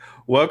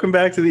Welcome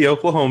back to the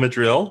Oklahoma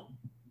Drill.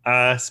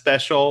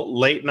 Special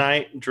late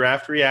night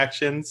draft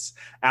reactions.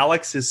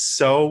 Alex is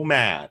so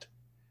mad.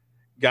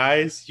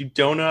 Guys, you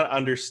do not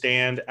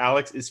understand.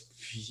 Alex is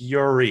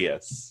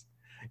furious.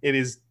 It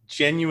is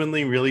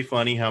genuinely really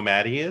funny how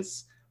mad he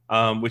is,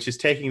 which is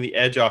taking the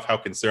edge off how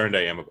concerned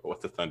I am about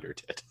what the Thunder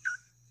did.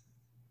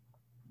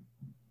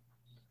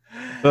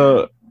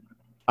 So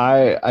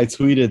I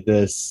tweeted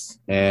this,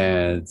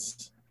 and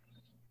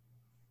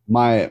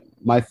my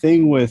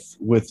thing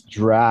with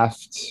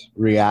draft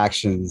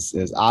reactions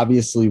is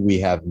obviously we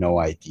have no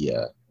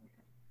idea.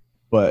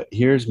 But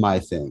here's my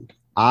thing.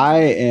 I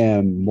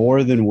am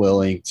more than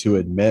willing to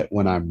admit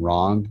when I'm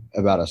wrong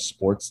about a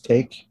sports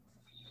take.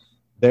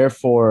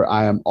 Therefore,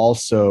 I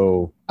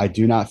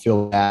do not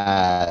feel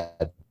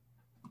bad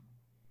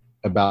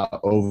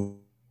about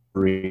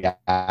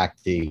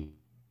overreacting.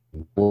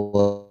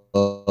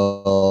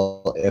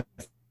 Well, if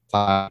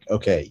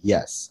okay,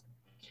 yes,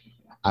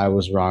 I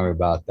was wrong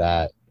about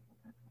that,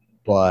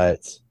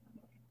 but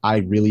I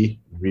really,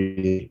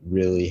 really,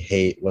 really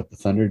hate what the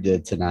Thunder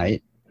did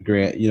tonight.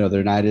 Grant,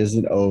 their night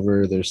isn't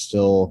over. There's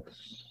still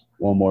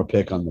one more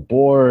pick on the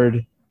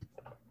board.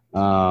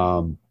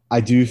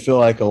 I do feel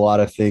like a lot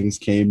of things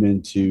came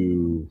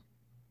into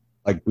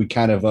like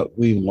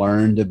we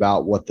learned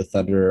about what the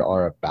Thunder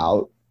are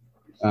about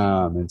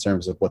in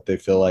terms of what they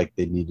feel like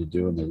they need to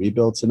do in the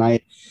rebuild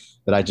tonight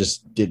that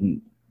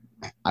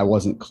I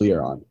wasn't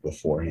clear on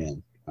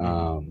beforehand,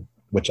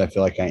 which I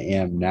feel like I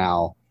am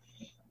now.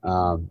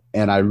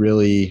 And I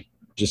really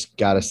just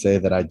got to say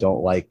that I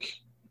don't like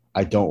it.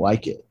 I don't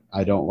like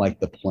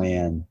the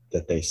plan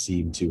that they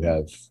seem to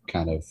have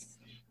kind of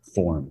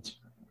formed.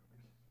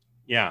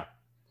 Yeah.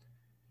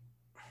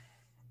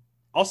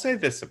 I'll say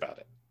this about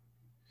it.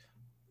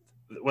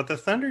 What the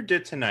Thunder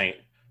did tonight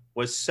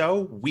was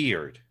so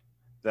weird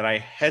that I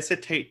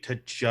hesitate to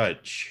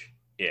judge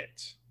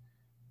it.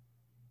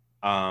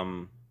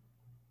 Coming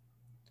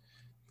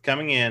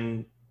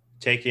in,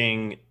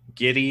 taking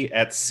Giddy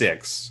at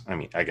 6. I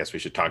mean, I guess we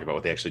should talk about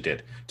what they actually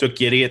did. Took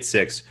Giddy at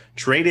 6,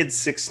 traded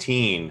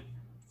 16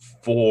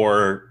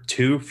 for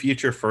 2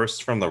 future firsts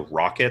from the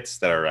Rockets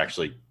that are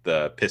actually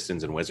the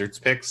Pistons and Wizards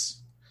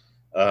picks,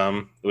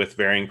 with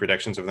varying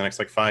predictions over the next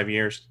 5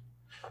 years.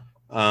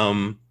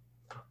 And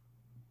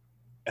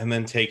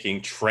then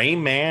taking Trey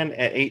Mann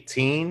at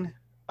 18,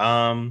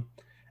 and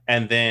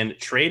then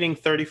trading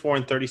 34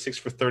 and 36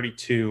 for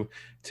 32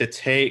 to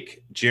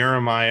take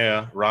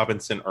Jeremiah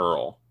Robinson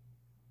Earl,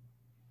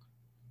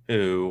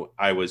 who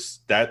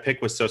that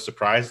pick was so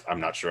surprised, I'm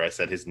not sure I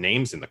said his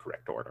names in the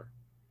correct order.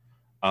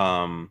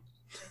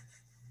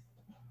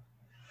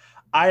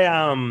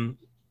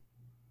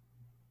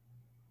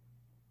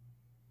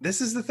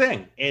 This is the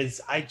thing,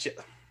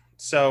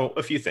 so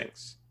a few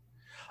things.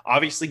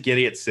 Obviously,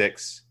 Giddy at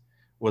 6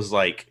 was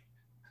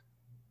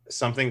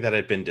something that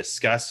had been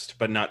discussed,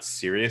 but not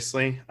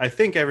seriously. I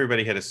think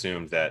everybody had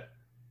assumed that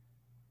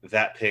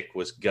pick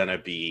was gonna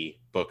be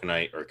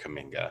Bouknight or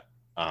Kuminga.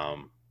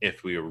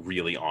 If we were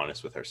really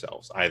honest with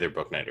ourselves, either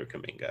Bouknight or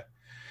Kuminga.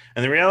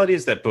 And the reality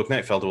is that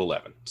Bouknight fell to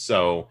 11.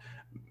 So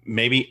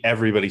maybe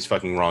everybody's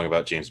fucking wrong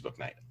about James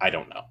Bouknight. I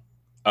don't know.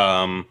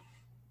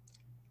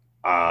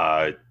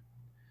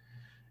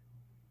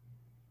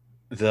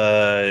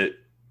 The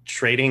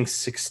trading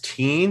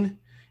 16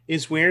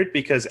 is weird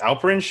because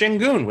Alperen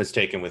Sengun was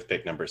taken with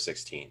pick number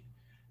 16.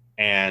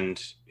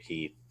 And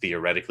he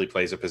theoretically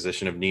plays a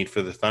position of need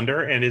for the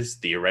Thunder and is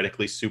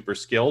theoretically super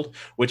skilled,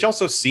 which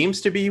also seems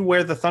to be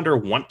where the Thunder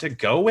want to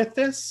go with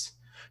this.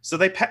 So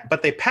they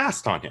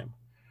passed on him,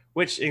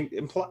 which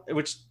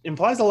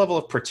implies a level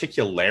of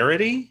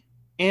particularity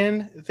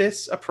in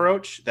this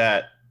approach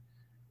that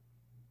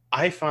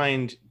I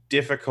find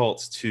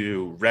difficult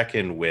to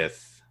reckon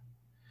with.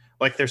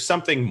 There's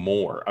something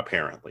more,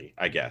 apparently,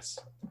 I guess.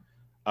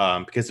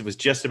 Because if it was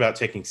just about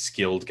taking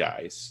skilled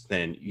guys,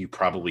 then you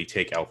probably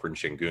take Alperen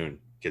Sengun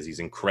because he's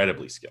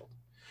incredibly skilled.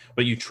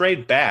 But you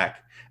trade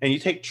back and you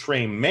take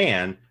Trey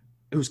Mann,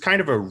 who's kind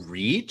of a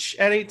reach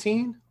at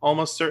 18,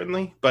 almost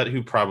certainly, but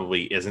who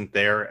probably isn't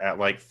there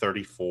at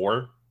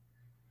 34.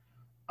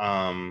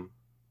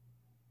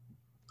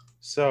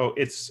 So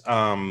it's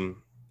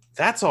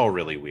that's all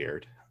really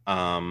weird.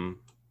 And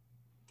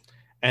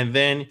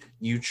then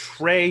you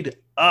trade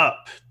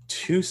up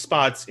 2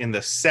 spots in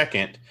the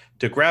second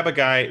to grab a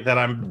guy that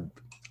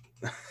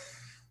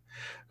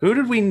who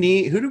did we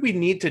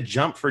need to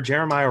jump for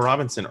Jeremiah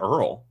Robinson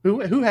Earl?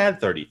 Who had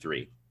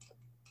 33?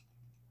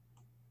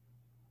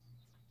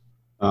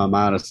 I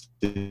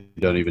honestly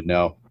don't even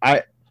know.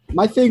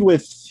 My thing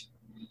with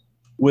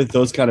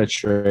those kind of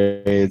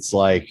trades,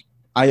 I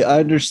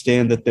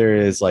understand that there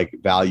is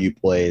value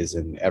plays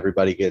and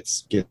everybody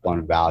gets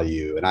on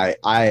value, and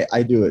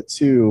I do it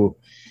too,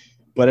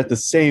 but at the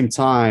same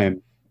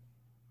time,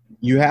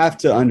 you have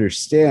to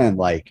understand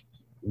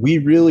we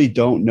really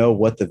don't know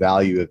what the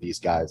value of these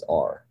guys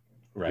are,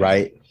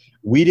 right?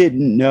 We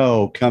didn't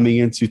know coming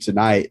into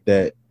tonight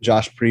that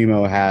Josh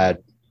Primo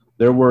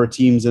there were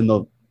teams in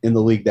the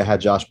league that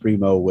had Josh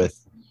Primo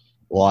with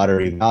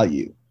lottery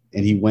value.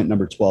 and he went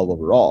number 12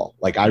 overall.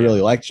 Like, I Yeah.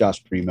 really like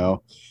Josh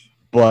Primo,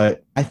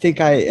 but I think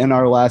in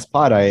our last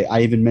pod,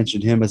 I even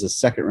mentioned him as a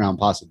second round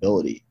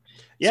possibility.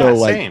 Yeah, So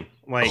like, same.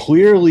 Like,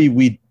 clearly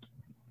we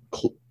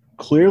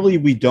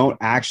don't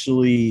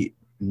actually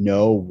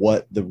know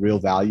what the real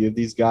value of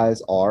these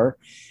guys are.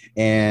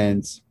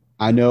 And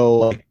I know,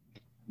 like,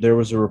 there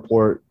was a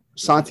report,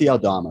 Santi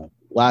Aldama,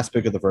 last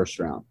pick of the first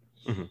round,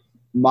 mhm.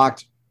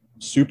 mocked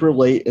super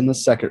late in the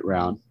second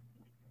round,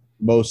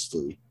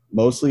 mostly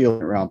a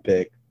round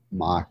pick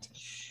mocked.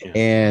 Yeah.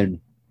 And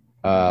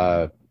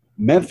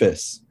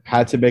Memphis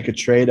had to make a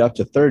trade up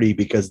to 30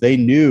 because they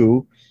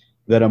knew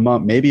that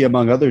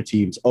among other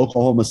teams,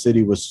 Oklahoma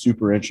City was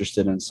super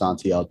interested in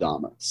Santi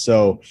Aldama.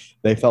 So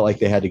they felt like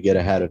they had to get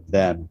ahead of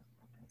them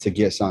to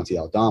get Santi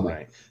Aldama.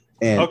 Right.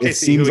 And Okay, it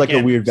seems like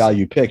a weird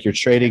value pick. You're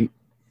trading.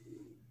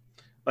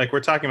 Like,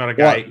 we're talking about a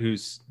guy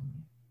who's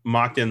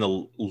mocked in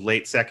the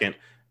late second.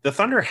 The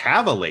Thunder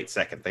have a late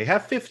second. They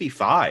have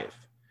 55,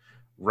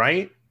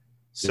 right?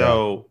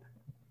 So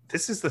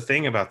this is the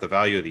thing about the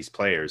value of these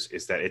players,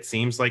 is that it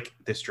seems like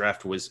this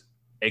draft was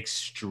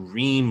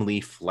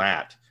extremely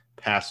flat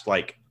past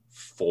like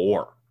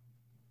 4.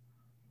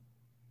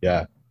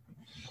 Yeah.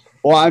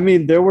 Well, I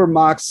mean, there were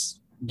mocks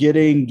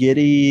getting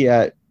Giddey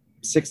at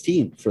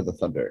 16 for the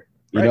Thunder.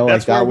 You know,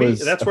 that's like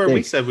that's where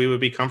we said we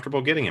would be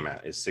comfortable getting him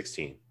at, is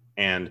 16.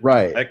 And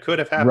that could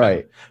have happened.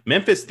 Right.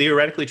 Memphis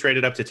theoretically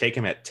traded up to take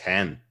him at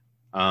 10.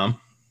 I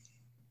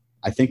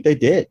think they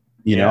did.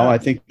 You know, I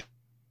think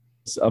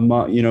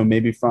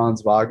maybe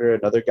Franz Wagner,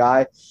 another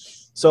guy.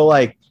 So,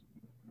 like,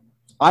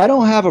 I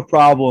don't have a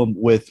problem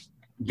with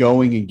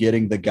going and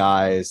getting the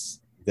guys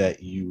that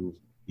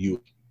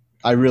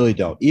I really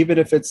don't. Even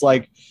if it's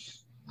like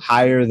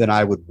higher than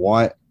I would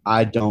want,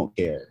 I don't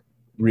care,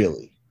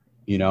 really.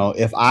 You know,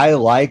 if I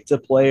liked a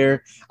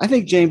player, I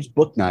think James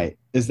Bouknight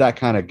is that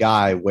kind of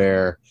guy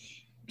where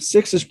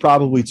 6 is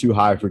probably too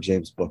high for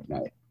James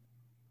Bouknight,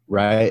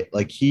 right?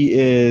 Like, he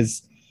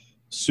is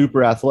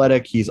super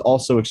athletic. He's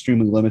also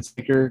extremely limit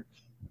seeker.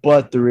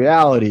 But the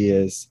reality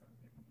is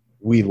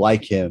we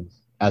like him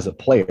as a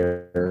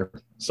player,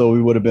 so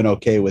we would have been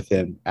okay with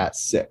him at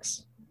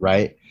 6,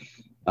 right?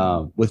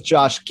 With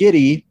Josh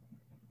Giddey,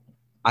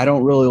 I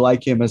don't really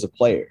like him as a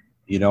player.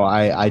 You know,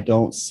 I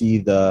don't see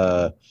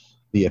the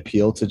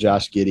appeal to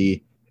Josh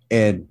Giddey.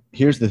 And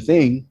here's the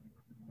thing,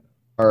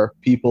 are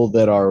people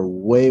that are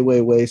way,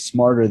 way, way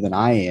smarter than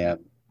I am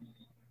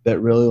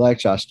that really like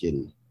Josh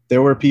Giddey.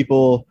 There were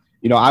people,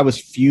 you know, I was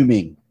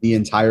fuming the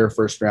entire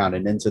first round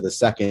and into the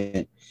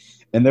second.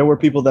 And there were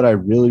people that I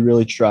really,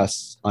 really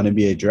trust on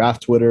NBA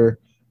draft Twitter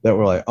that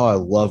were like, oh, I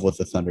love what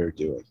the Thunder are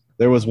doing.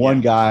 There was one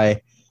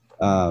guy,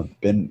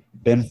 Ben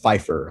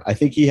Pfeiffer. I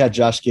think he had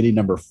Josh Giddey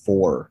number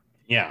 4.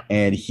 Yeah.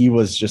 And he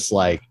was just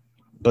like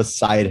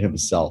beside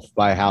himself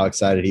by how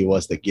excited he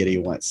was that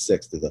Giddey went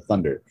 6 to the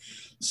Thunder.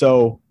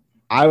 So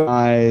I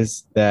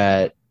realize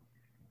that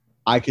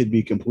I could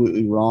be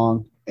completely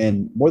wrong.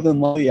 And more than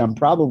likely, I'm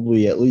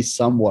probably at least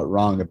somewhat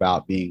wrong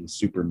about being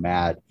super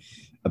mad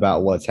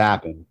about what's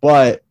happened.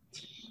 But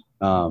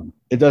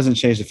it doesn't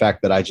change the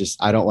fact that I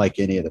don't like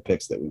any of the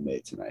picks that we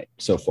made tonight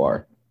so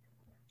far.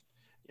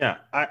 Yeah,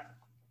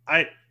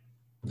 I'm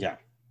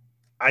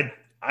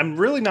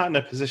really not in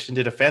a position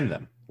to defend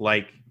them.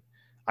 Like,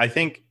 I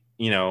think,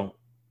 you know,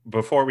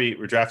 before we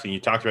were drafting, you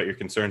talked about your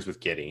concerns with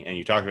Giddey, and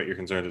you talked about your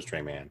concerns with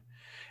Trey Mann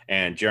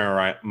and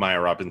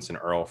Jeremiah Robinson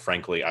Earl.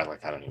 Frankly, I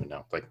don't even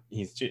know. Like,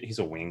 he's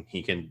a wing.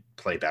 He can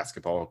play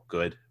basketball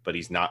good, but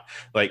he's not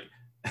like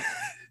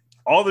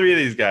all 3 of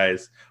these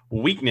guys.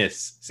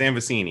 Weakness, Sam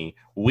Vecini.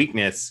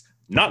 Weakness,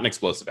 not an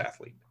explosive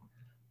athlete.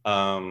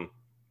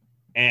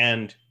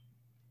 And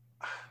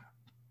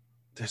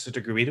there's a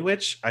degree to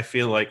which I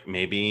feel like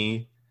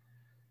maybe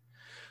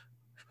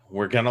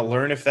we're going to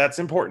learn if that's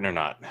important or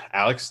not.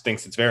 Alex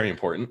thinks it's very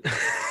important.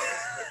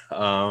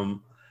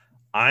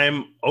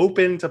 I'm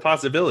open to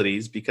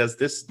possibilities because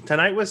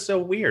tonight was so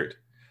weird.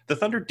 The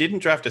Thunder didn't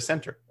draft a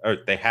center, or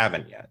they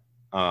haven't yet.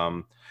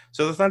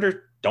 So the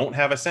Thunder don't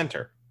have a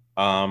center.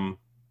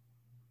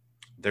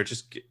 They're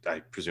just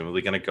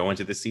presumably going to go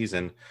into the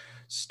season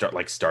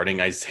starting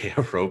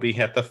Isaiah Roby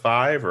at the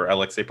 5 or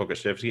Alexei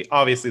Pokashevsky.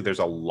 Obviously, there's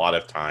a lot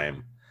of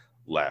time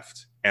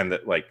left, and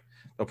that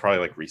they'll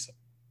probably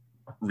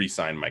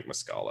re-sign Mike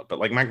Muscala. But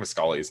Mike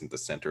Muscala isn't the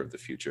center of the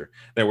future.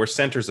 There were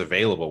centers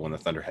available when the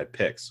Thunder had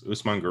picks.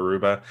 Usman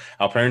Garuba,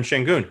 Alperen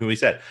Şengün, who we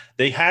said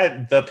they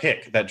had the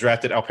pick that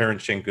drafted Alperen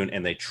Şengün,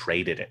 and they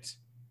traded it.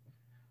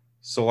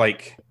 So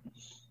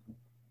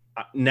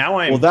now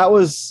I'm. Well, that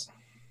was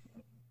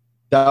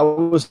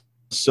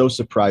so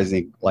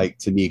surprising,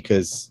 to me,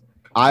 because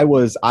I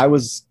was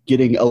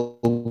getting a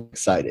little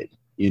excited.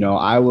 You know,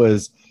 I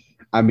was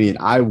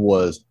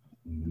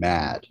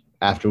mad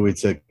after we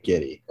took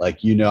Giddey.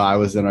 I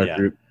was in our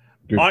group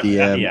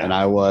DM, and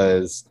I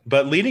was.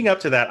 But leading up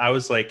to that, I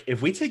was like,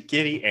 if we take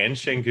Giddey and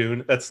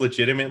Şengün, that's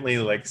legitimately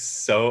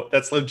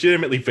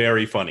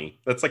very funny.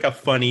 That's a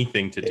funny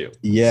thing to do.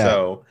 Yeah.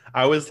 So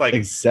I was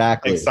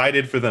exactly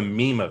excited for the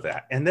meme of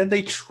that, and then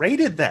they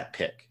traded that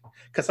pick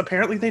because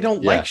apparently they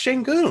don't like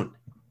Şengün.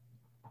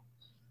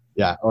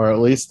 Yeah, or at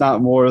least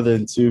not more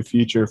than 2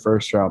 future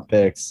first round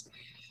picks.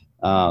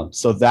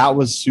 So that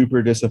was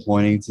super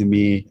disappointing to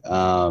me.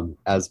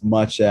 As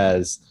much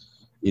as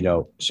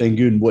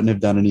Şengün wouldn't have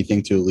done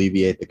anything to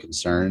alleviate the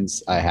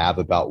concerns I have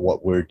about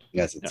what we're doing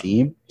as a No,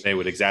 team. they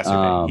would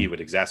exacerbate. He would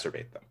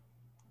exacerbate them.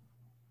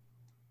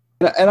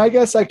 And I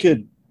guess I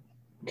could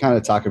kind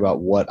of talk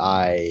about what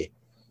I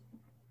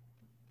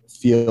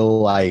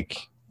feel like,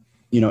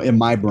 in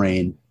my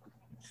brain,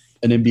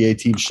 an NBA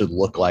team should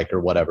look like, or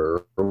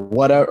whatever,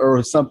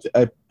 or something,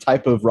 a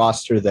type of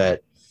roster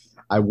that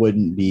I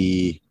wouldn't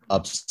be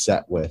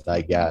upset with,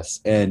 I guess.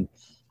 And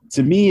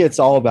to me, it's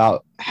all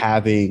about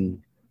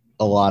having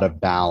a lot of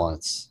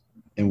balance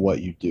in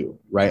what you do,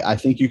 right? I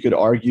think you could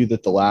argue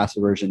that the last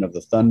version of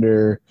the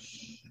Thunder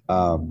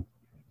um,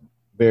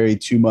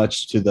 varied too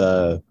much to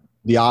the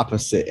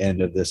opposite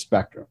end of the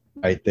spectrum,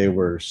 right? They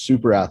were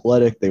super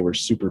athletic, they were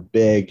super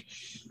big.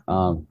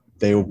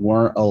 They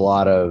weren't a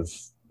lot of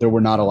there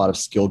were not a lot of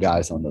skill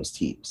guys on those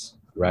teams,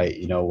 right?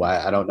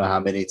 I don't know how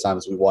many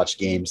times we watch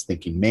games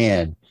thinking,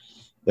 man,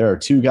 there are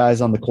 2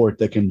 guys on the court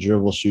that can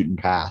dribble, shoot, and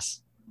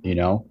pass,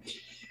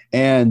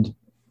 and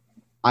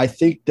I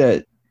think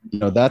that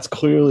that's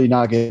clearly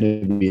not going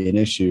to be an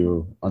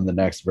issue on the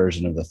next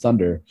version of the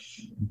Thunder.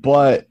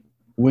 But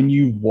when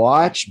you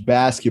watch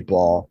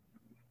basketball,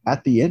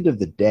 at the end of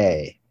the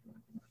day,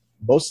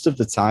 most of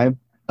the time,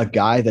 a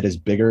guy that is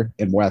bigger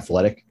and more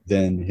athletic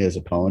than his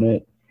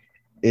opponent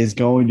is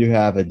going to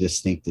have a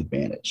distinct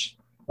advantage.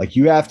 Like,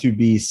 you have to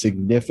be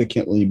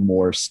significantly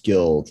more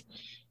skilled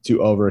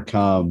to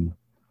overcome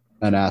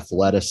an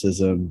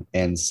athleticism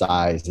and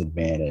size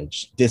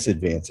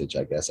disadvantage,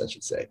 I guess I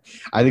should say.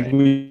 I think Right.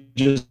 we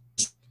just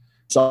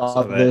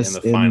saw In this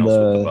the finals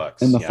with the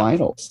Bucks. in the Yeah.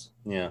 finals.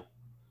 Yeah.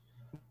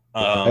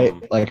 Right?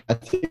 Like, I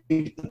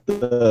think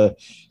the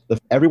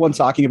everyone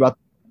talking about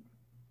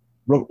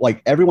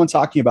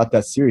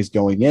that series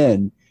going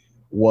in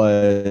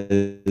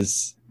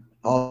was,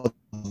 oh,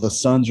 the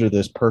Suns are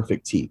this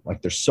perfect team.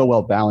 Like, they're so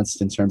well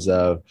balanced in terms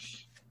of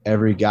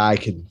every guy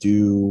can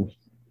do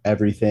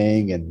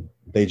everything, and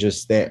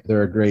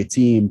they're a great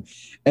team.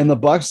 And the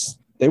Bucks,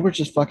 they were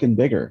just fucking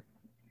bigger,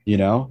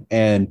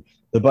 and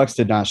the Bucks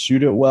did not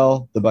shoot it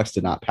well. The Bucks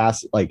did not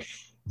pass it. Like,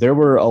 there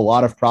were a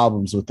lot of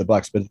problems with the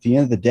Bucks, but at the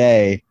end of the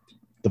day,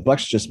 the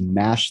Bucks just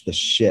mashed the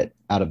shit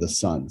out of the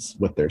Suns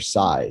with their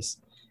size,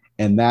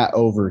 and that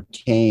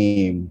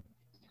overcame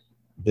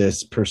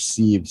this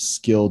perceived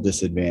skill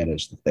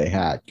disadvantage that they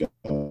had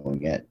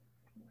going in.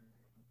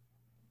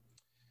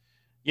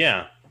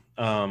 Yeah.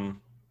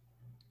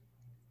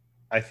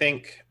 I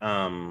think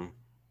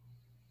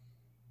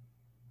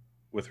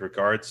with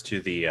regards to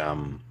the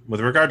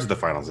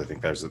finals, I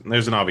think there's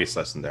an obvious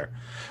lesson there.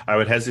 I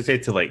would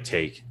hesitate to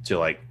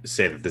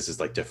say that this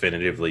is like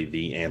definitively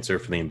the answer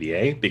for the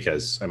NBA,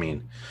 because I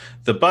mean,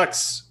 the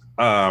Bucks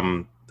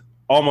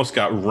almost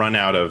got run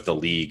out of the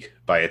league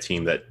by a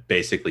team that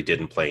basically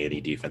didn't play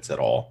any defense at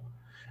all.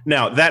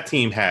 Now, that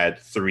team had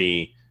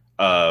 3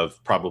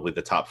 of probably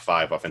the top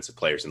 5 offensive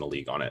players in the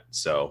league on it.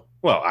 So,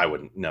 well, I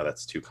wouldn't. No,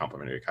 that's too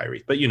complimentary to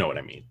Kyrie, but you know what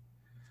I mean.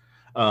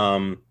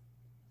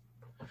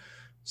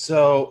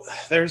 So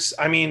there's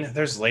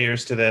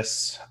layers to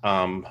this.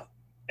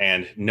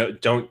 And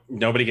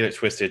nobody get it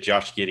twisted.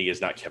 Josh Giddey is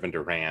not Kevin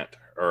Durant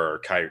or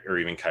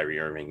even Kyrie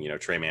Irving.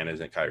 Trey Mann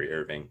isn't Kyrie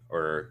Irving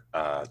or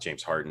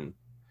James Harden.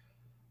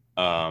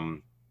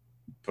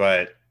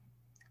 But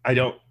I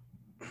don't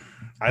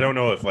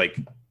know if, like,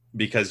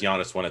 because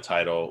Giannis won a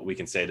title, we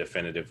can say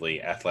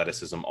definitively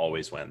athleticism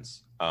always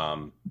wins.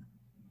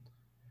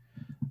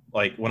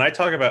 Like, when I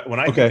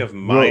think of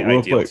my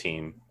ideal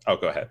team. Oh,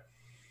 go ahead.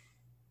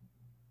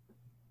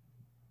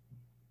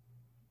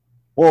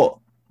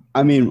 Well,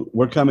 I mean,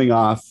 we're coming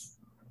off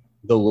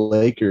the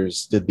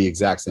Lakers did the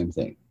exact same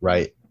thing,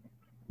 right?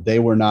 They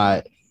were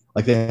not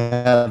like, they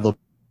had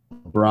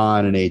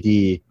LeBron and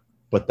AD,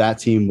 but that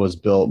team was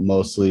built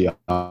mostly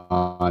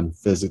on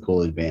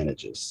physical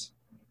advantages,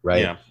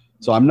 right? Yeah.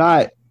 So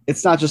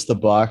it's not just the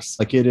Bucks,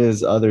 like it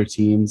is other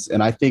teams.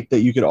 And I think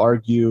that you could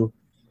argue,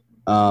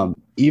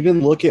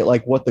 even look at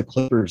like what the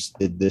Clippers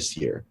did this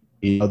year.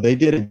 They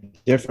did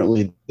it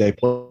differently. They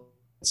played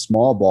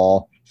small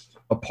ball.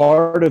 A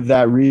part of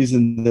that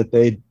reason that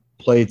they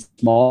played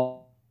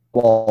small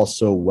ball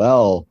so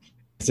well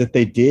is that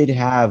they did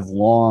have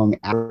long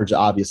average,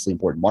 obviously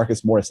important.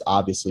 Marcus Morris,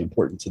 obviously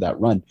important to that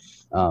run.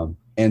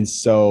 And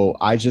so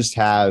I just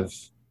have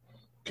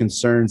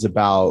concerns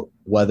about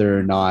whether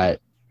or not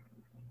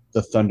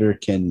the Thunder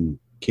can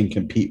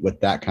compete with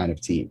that kind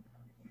of team.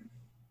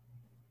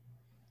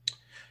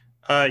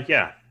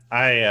 Yeah.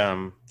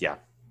 I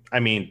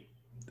mean,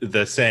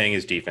 the saying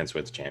is defense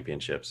wins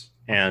championships,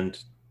 and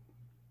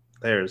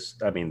there's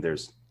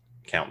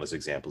countless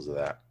examples of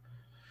that.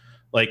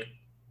 Like,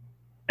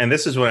 and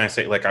this is when I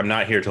say, like, I'm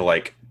not here to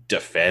like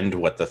defend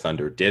what the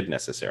Thunder did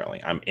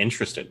necessarily. I'm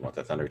interested in what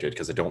the Thunder did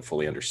because I don't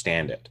fully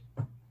understand it.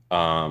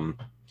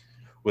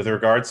 With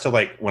regards to,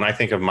 like, when I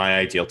think of my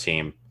ideal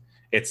team,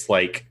 it's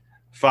like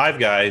 5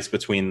 guys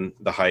between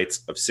the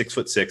heights of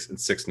 6'6" and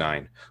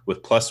 6'9"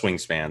 with plus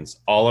wingspans,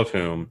 all of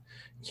whom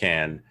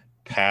can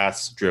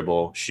pass,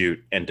 dribble,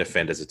 shoot, and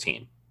defend as a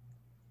team.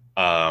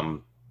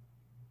 Um,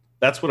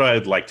 that's what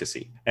I'd like to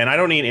see. And I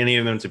don't need any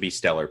of them to be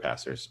stellar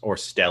passers or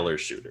stellar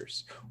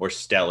shooters or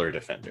stellar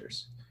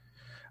defenders.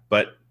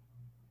 But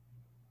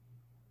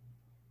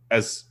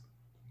as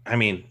I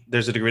mean,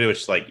 there's a degree to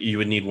which like you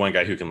would need one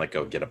guy who can like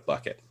go get a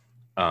bucket.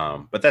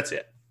 But that's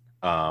it.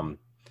 And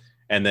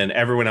then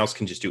everyone else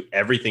can just do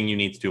everything you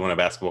need to do on a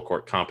basketball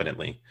court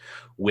competently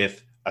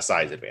with a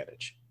size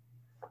advantage.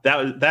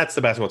 That's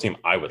the basketball team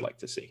I would like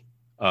to see.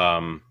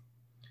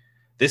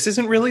 This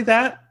isn't really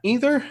that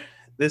either.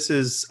 This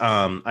is,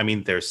 I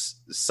mean, there's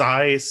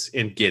size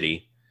in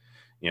Giddey.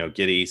 You know,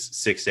 Giddey's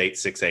 6'8",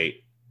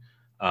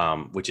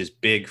 6'8", which is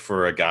big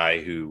for a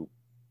guy who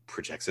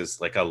projects as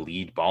like a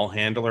lead ball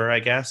handler, I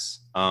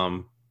guess.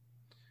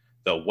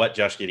 Though what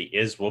Josh Giddey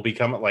is will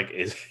become like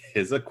is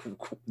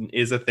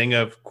a thing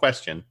of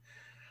question.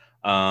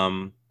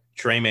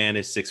 Trey Mann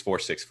is 6'4",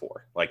 6'4".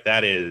 Like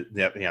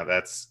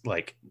that's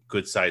like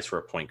good size for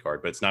a point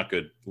guard, but it's not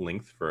good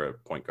length for a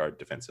point guard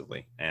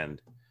defensively. And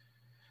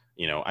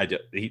you know,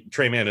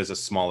 Trey Mann is a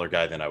smaller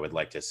guy than I would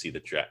like to see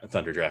the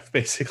Thunder draft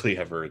basically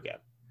ever again.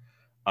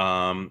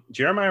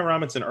 Jeremiah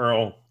Robinson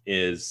Earl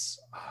is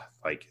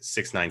like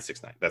 6'9",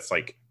 6'9". That's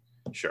like,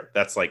 sure,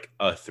 that's like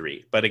a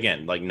 3, but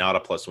again, like not a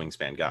plus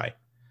wingspan guy.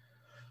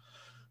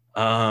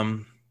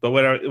 But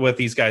what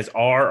these guys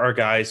are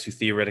guys who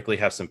theoretically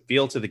have some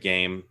feel to the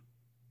game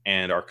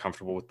and are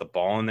comfortable with the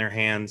ball in their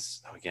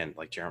hands. Again,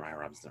 like Jeremiah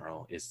Robinson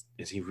Earl, is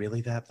he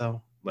really that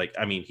though? Like,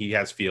 I mean, he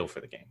has feel for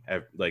the game.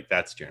 Like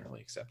that's generally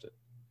accepted.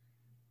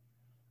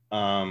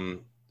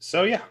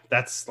 So yeah,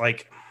 that's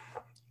like,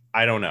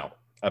 I don't know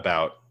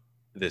about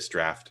this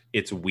draft.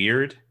 It's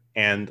weird.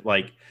 And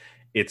like,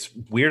 it's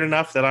weird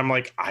enough that I'm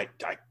like, I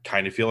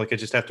kind of feel like I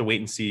just have to wait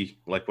and see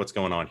like what's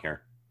going on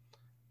here.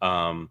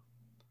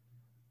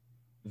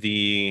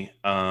 We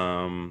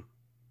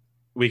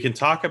can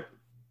talk.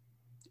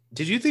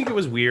 Did you think it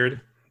was weird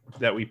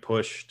that we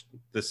pushed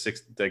with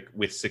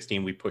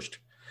 16, we pushed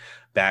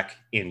back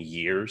in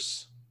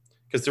years?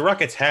 Because the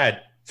Rockets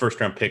had first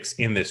round picks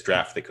in this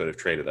draft that could have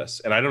traded us.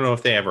 And I don't know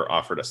if they ever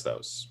offered us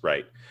those,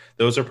 right?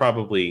 Those are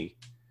probably,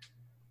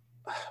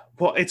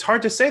 well, it's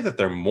hard to say that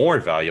they're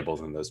more valuable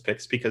than those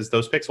picks because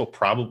those picks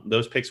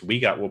we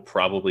got will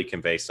probably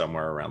convey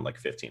somewhere around like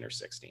 15 or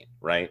 16,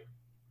 right?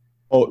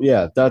 Oh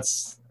yeah,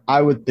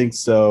 I would think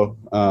so.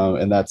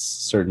 And that's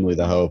certainly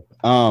the hope.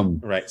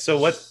 Right. So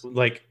what,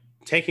 like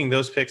taking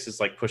those picks is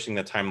like pushing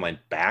the timeline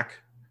back,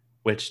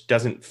 which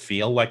doesn't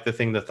feel like the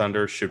thing the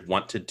Thunder should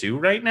want to do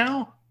right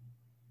now.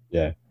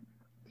 Yeah.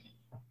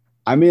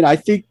 I mean, I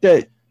think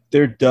that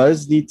there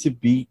does need to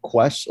be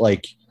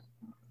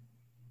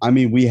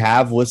we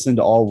have listened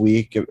all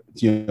week,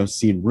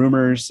 seen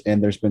rumors,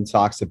 and there's been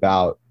talks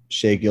about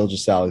Shai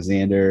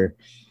Gilgeous-Alexander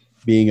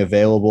being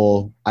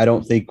available. I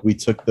don't think we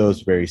took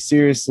those very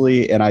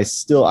seriously. And I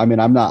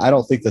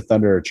don't think the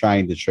Thunder are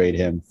trying to trade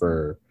him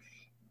for,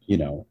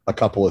 a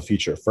couple of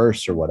future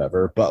firsts or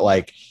whatever. But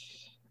like,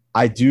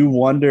 I do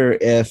wonder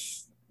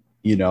if,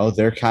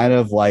 they're kind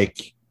of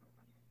like,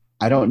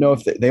 I don't know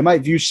if they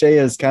might view Shai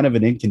as kind of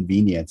an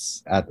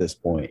inconvenience at this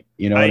point.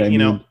 You know what I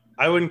mean?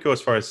 I wouldn't go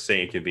as far as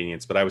saying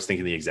inconvenience, but I was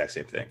thinking the exact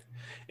same thing.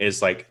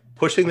 Is like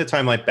pushing the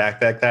timeline back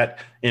that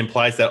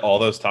implies that all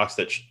those talks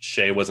that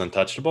Shai was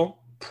untouchable,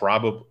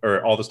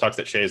 or all those talks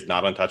that Shai is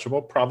not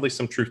untouchable, probably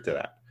some truth to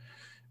that.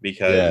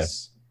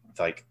 Because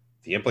like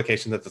the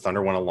implication that the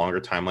Thunder want a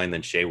longer timeline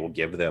than Shai will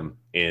give them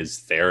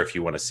is there if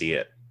you want to see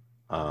it.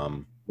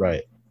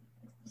 Right.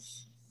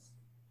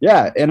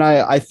 Yeah, and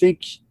I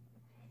think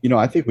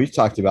I think we've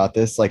talked about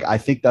this. Like, I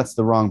think that's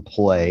the wrong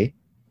play.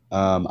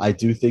 I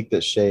do think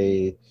that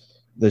Shai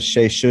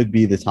should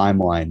be the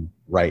timeline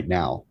right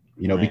now,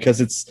 right.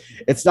 Because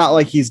it's not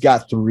like he's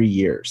got 3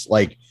 years.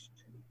 Like,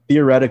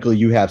 theoretically,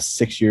 you have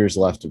 6 years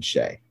left of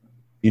Shai.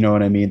 You know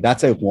what I mean?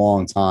 That's a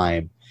long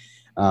time.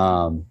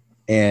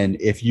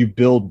 And if you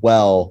build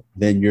well,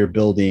 then you're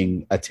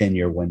building a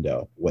 10-year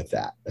window with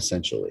that,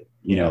 essentially.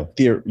 You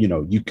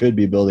could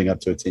be building up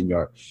to a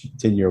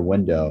 10-year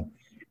window.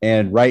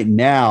 And right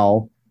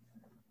now,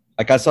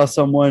 like I saw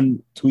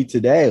someone tweet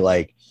today,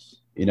 like,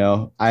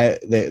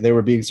 they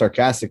were being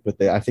sarcastic, but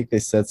I think they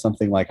said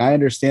something like, I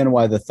understand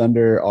why the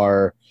Thunder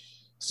are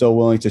so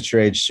willing to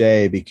trade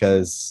Shai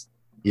because,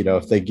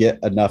 if they get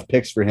enough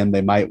picks for him,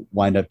 they might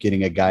wind up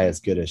getting a guy as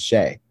good as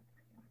Shai.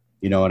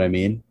 You know what I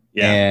mean?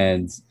 Yeah.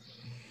 And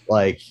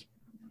like,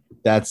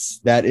 that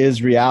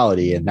is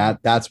reality. And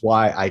that's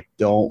why I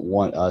don't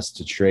want us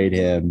to trade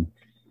him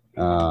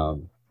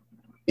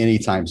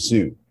anytime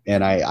soon.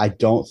 And I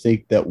don't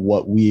think that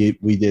what we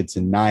did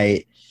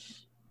tonight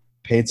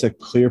paints a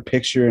clear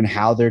picture in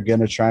how they're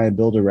going to try and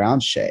build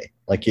around Shai.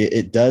 Like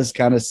it does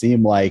kind of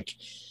seem like,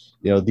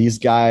 these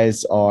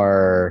guys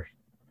are,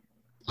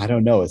 I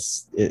don't know.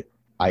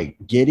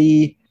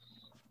 Giddey,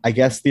 I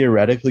guess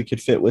theoretically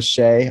could fit with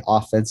Shai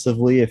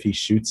offensively if he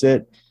shoots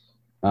it.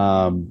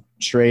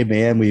 Trey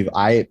Mann,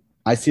 I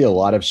see a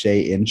lot of Shai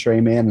in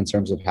Trey Mann in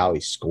terms of how he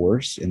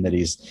scores and that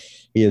he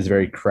is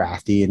very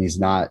crafty and he's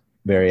not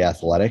very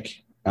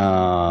athletic.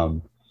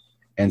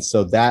 And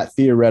so that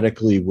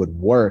theoretically would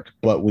work.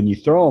 But when you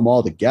throw them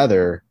all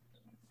together,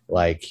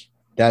 like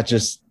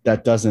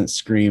that doesn't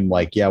scream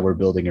like, yeah, we're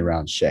building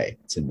around Shea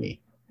to me.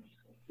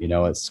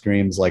 It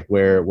screams like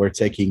we're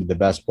taking the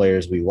best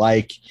players we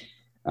like,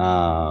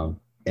 and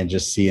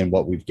just seeing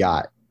what we've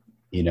got,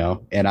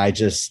 and I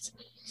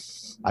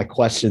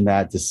question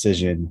that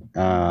decision.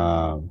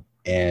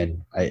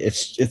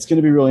 It's going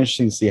to be really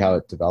interesting to see how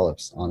it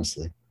develops,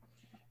 honestly.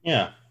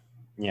 Yeah.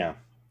 Yeah.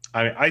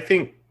 I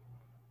think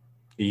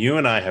you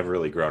and I have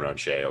really grown on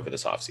Shea over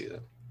this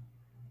offseason.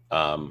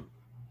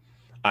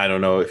 I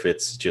don't know if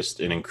it's just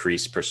an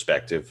increased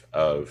perspective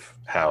of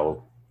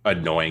how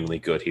annoyingly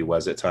good he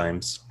was at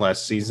times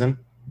last season.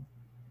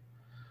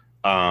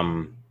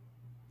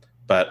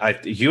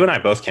 But you and I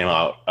both came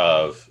out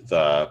of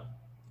the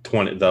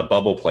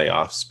bubble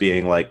playoffs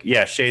being like,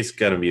 yeah, Shea's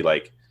gonna be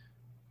like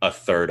a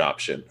third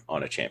option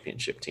on a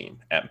championship team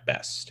at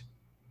best.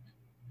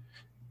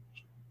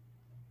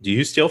 Do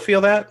you still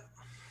feel that?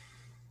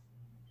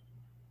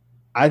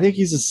 I think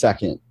he's a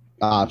second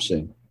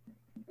option.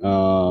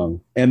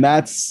 And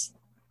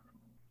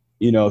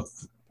you know,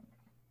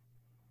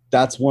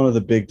 that's one of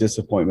the big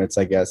disappointments,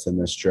 I guess, in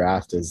this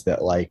draft is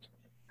that, like,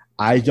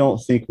 I don't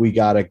think we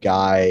got a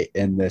guy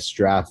in this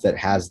draft that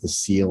has the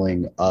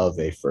ceiling of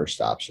a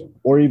first option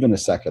or even a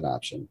second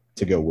option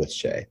to go with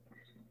Shea.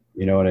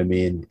 You know what I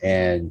mean?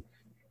 And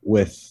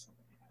with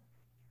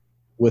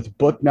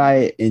Book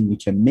Knight and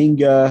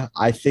Kaminga,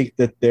 I think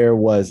that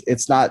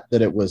it's not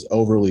that it was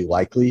overly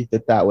likely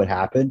that that would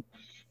happen,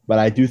 but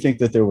I do think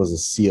that there was a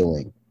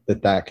ceiling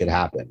that could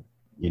happen.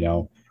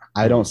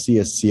 I don't see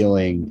a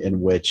ceiling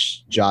in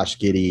which Josh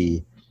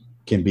Giddey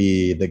can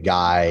be the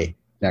guy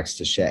next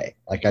to Shea.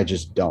 Like, I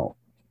just don't.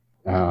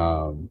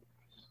 I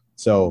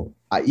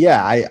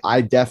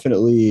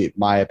definitely,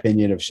 my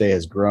opinion of Shea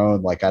has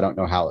grown. Like, I don't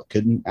know how it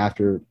couldn't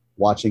after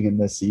watching him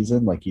this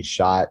season. Like, he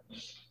shot,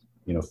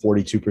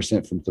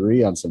 42% from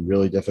three on some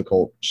really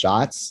difficult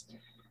shots.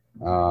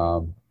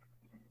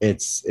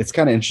 It's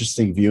kind of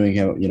interesting viewing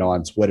him,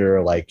 on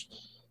Twitter. Like,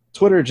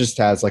 Twitter just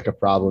has like a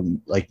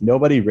problem. Like,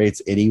 nobody rates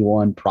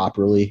anyone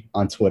properly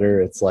on Twitter.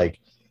 It's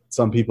like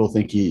some people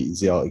think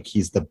he's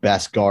the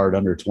best guard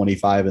under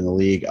 25 in the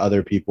league.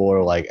 Other people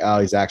are like, oh,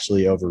 he's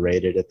actually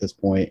overrated at this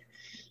point,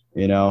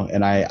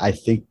 and I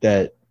think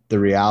that the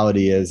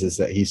reality is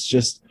that he's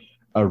just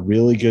a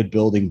really good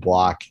building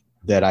block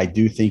that I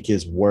do think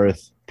is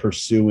worth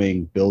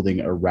pursuing building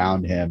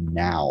around him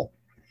now.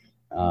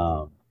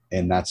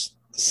 And that's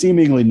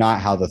seemingly not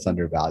how the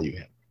Thunder value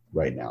him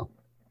right now.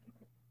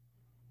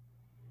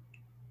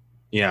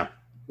 Yeah.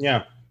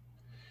 Yeah.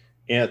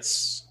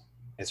 It's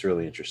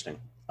really interesting.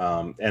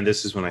 And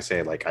this is when I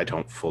say, like, I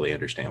don't fully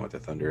understand what the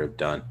Thunder have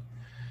done,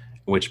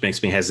 which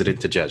makes me hesitant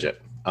to judge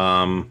it.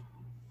 I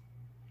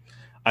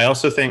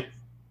also think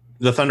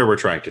the Thunder were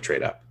trying to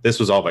trade up. This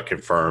was all but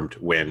confirmed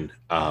when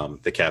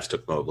the Cavs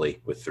took Mobley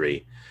with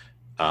 3.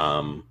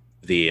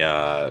 The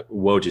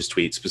Woj's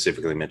tweet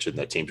specifically mentioned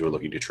that teams were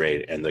looking to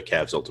trade, and the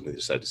Cavs ultimately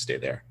decided to stay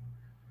there.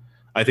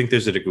 I think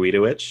there's a degree to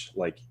which,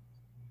 like,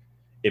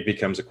 it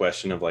becomes a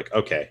question of, like,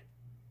 okay,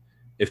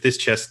 if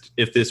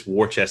this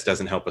war chest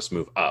doesn't help us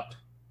move up,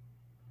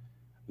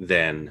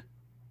 then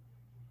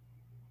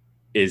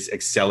is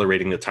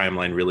accelerating the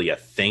timeline really a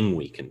thing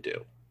we can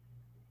do?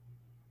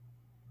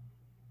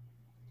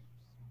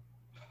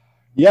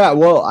 Yeah,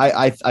 well,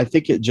 I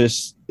think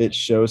it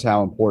shows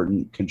how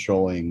important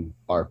controlling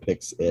our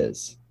picks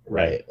is,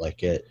 right?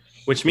 Like,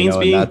 which means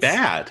being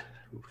bad,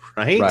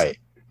 right?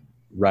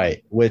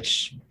 Right.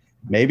 Which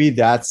maybe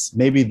that's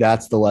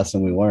the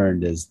lesson we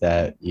learned, is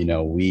that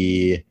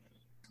we've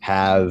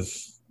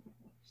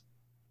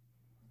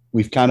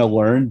kind of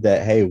learned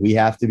that, hey, we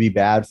have to be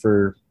bad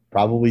for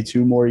probably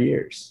 2 more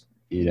years,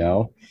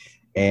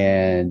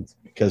 and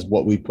because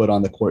what we put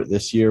on the court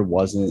this year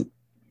wasn't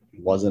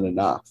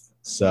enough.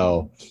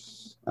 So,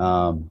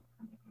 and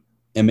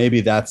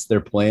maybe that's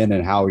their plan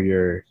and how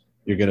you're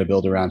going to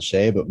build around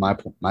Shea. But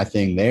my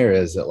thing there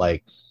is that,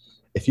 like,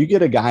 if you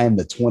get a guy in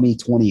the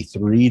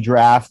 2023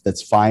 draft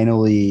that's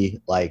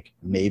finally, like,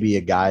 maybe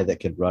a guy that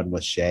could run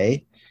with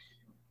Shea,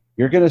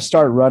 you're going to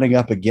start running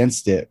up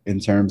against it in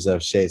terms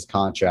of Shea's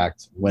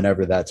contract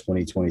whenever that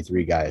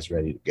 2023 guy is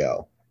ready to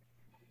go.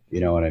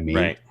 You know what I mean?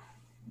 Right.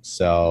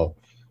 So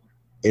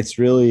it's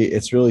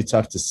really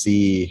tough to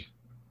see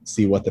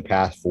what the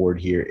path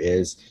forward here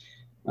is.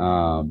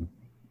 And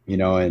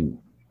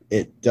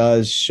it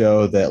does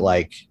show that,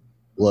 like,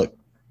 look,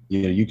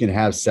 you can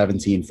have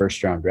 17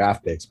 first-round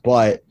draft picks,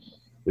 but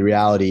the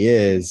reality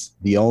is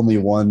the only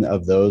one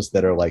of those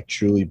that are, like,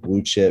 truly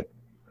blue-chip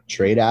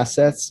trade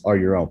assets are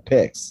your own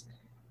picks,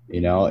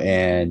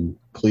 and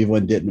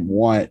Cleveland didn't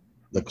want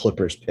the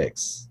Clippers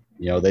picks.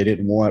 They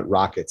didn't want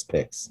Rockets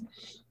picks.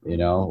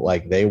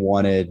 Like, they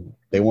wanted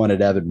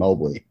Evan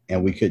Mobley,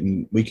 and we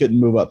couldn't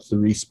move up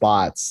 3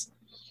 spots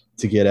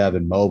to get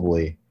Evan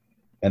Mobley,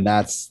 and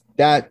that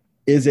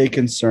is a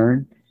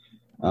concern.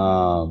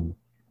 I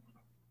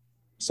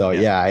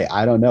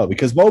don't know,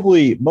 because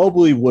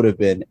Mobley would have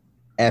been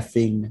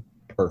effing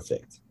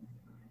perfect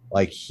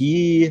Like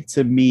he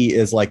to me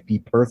is like the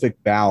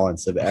perfect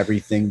balance of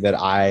everything that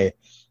I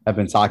have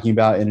been talking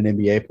about in an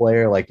NBA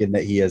player, like in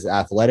that he is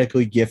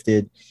athletically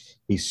gifted,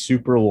 he's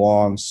super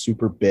long,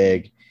 super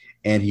big,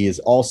 and he is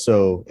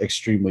also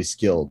extremely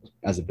skilled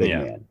as a big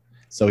Yeah. man.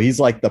 So he's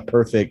like the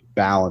perfect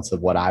balance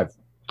of what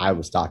I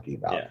was talking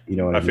about. Yeah. You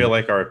know what I I feel mean?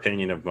 like our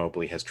opinion of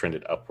Mobley has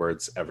trended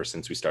upwards ever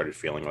since we started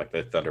feeling like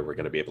the Thunder were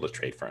going to be able to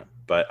trade for him.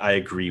 But I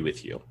agree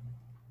with you.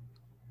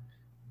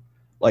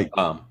 Like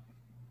Um,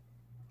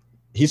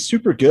 he's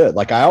super good.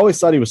 Like I always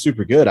thought he was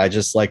super good. I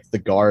just like the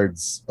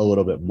guards a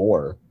little bit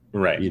more,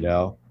 right. you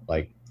know?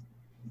 Like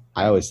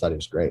I always thought he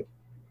was great.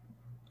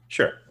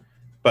 Sure.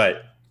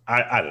 But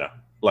I don't know.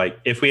 Like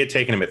if we had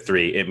taken him at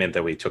 3, it meant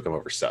that we took him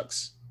over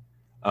Suggs.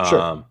 Sure.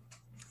 Um,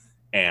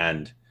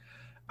 and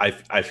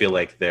I feel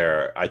like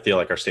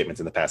our statements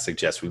in the past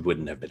suggest we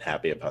wouldn't have been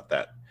happy about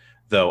that.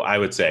 Though I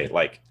would say,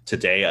 like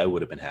today, I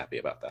would have been happy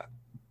about that.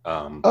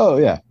 Oh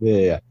yeah.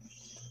 Yeah.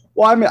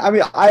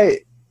 Well,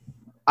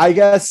 I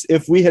guess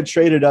if we had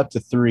traded up to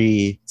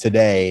 3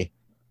 today,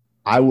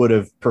 I would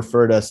have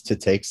preferred us to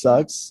take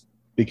Suggs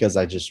because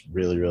I just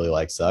really, really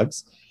like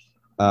Suggs.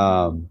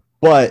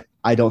 But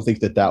I don't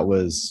think that that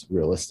was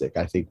realistic.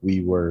 I think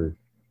we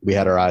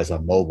had our eyes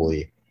on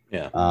Mobley.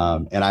 Yeah.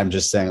 And I'm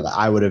just saying that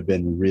I would have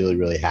been really,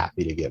 really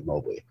happy to get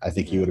Mobley. I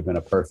think he would have been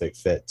a perfect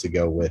fit to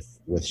go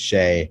with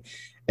Shea.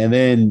 And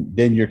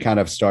then you're kind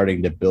of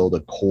starting to build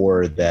a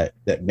core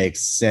that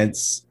makes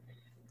sense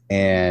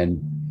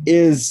and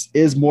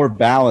is more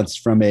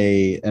balanced from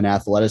an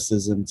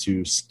athleticism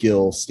to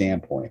skill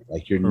standpoint.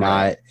 Like you're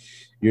Right.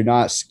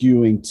 not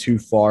skewing too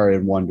far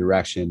in one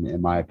direction, in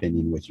my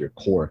opinion, with your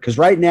core. Because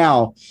right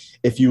now,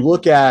 if you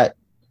look at,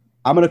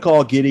 I'm going to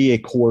call Giddey a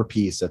core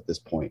piece at this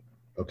point.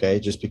 Okay,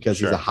 just because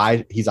Sure.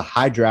 he's a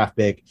high draft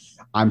pick.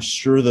 I'm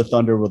sure the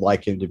Thunder would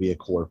like him to be a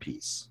core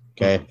piece.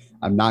 Okay,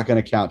 I'm not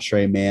going to count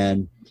Trey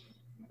Mann,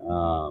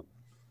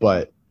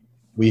 but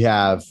we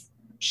have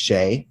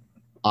Shea,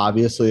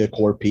 obviously a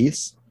core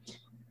piece,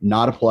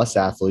 not a plus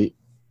athlete,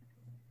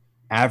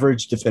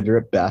 average defender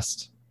at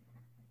best.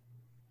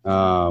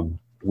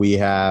 We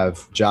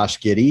have Josh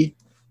Giddey.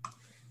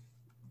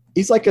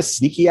 He's like a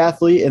sneaky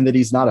athlete in that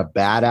he's not a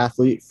bad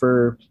athlete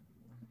for,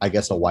 I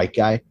guess, a white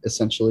guy,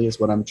 essentially, is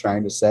what I'm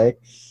trying to say.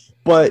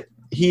 But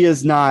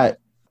he's not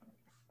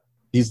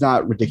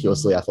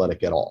ridiculously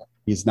athletic at all.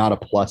 He's not a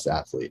plus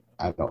athlete,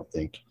 I don't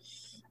think.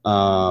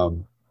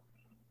 And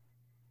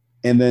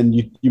then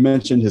you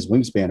mentioned his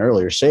wingspan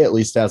earlier. Shea at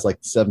least has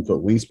like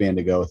 7-foot wingspan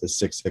to go with his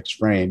 6'6"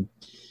 frame.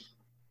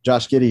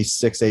 Josh Giddey's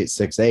 6'8",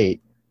 6'8",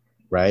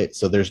 right?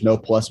 So there's no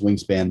plus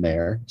wingspan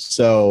there.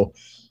 So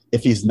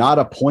if he's not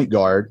a point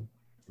guard,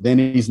 then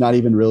he's not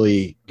even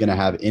really going to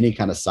have any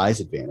kind of size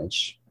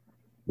advantage,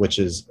 which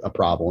is a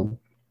problem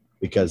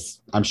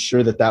because I'm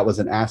sure that was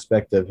an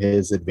aspect of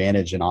his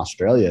advantage in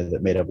Australia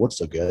that made him look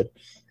so good,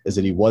 is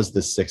that he was the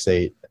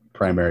 6'8"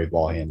 primary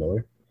ball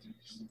handler.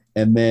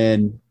 And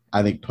then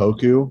I think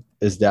Poku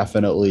is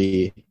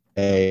definitely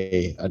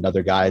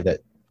another guy that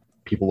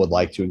people would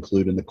like to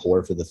include in the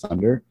core for the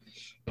Thunder.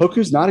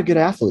 Poku's not a good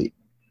athlete.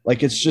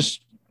 Like that's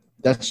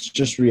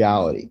just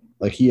reality.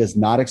 Like he is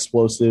not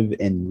explosive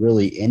in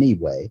really any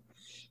way.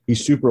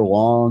 He's super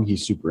long.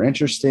 He's super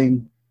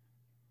interesting.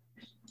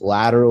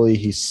 Laterally,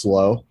 he's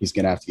slow. He's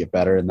going to have to get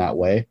better in that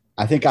way.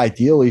 I think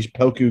ideally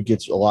Poku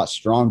gets a lot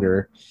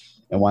stronger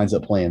and winds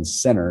up playing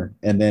center.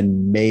 And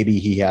then maybe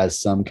he has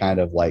some kind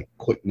of like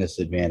quickness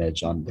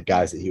advantage on the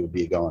guys that he would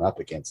be going up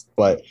against.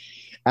 But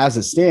as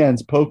it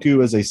stands,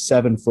 Poku is a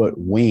 7-foot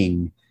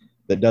wing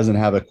that doesn't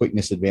have a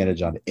quickness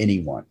advantage on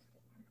anyone,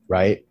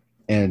 right?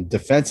 And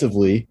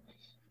defensively,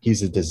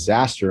 he's a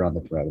disaster on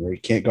the perimeter. He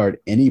can't guard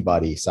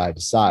anybody side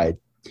to side.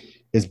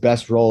 His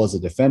best role as a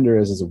defender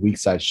is as a weak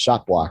side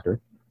shot blocker,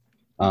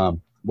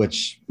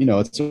 which,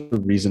 it's a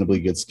reasonably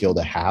good skill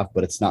to have,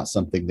 but it's not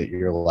something that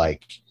you're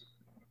like,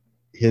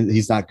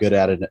 he's not good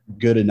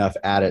enough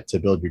at it to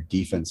build your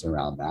defense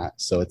around that.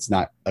 So it's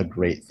not a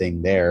great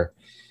thing there.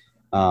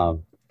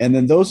 And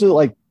then those are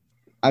like,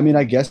 I mean,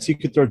 I guess you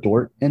could throw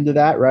Dort into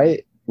that,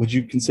 right? Would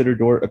you consider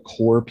Dort a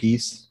core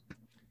piece?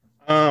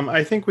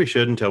 I think we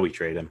should until we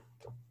trade him.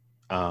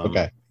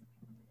 Okay.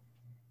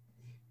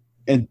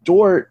 And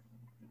Dort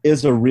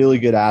is a really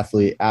good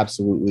athlete.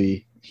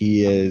 Absolutely.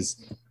 He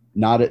is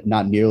not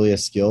nearly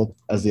as skilled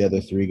as the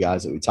other 3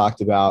 guys that we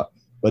talked about,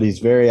 but he's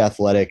very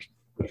athletic.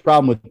 The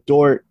problem with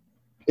Dort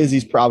is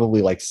he's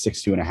probably like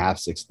 6'2.5",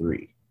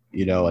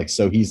 6'3", like,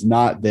 so he's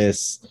not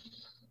this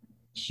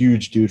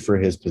huge dude for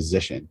his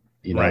position.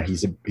 Right.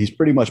 He's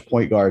pretty much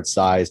point guard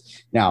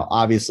size. Now,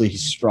 obviously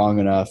he's strong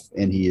enough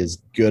and he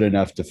is good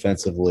enough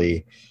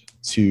defensively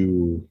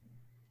to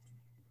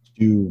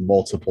do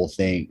multiple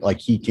things. Like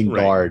he can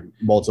guard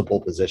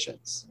multiple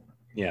positions.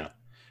 Yeah.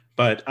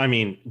 But I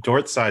mean,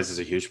 Dort's size is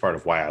a huge part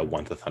of why I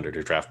want the Thunder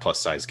to draft plus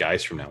size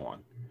guys from now on.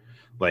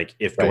 Like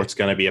if Dort's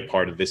going to be a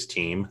part of this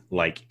team,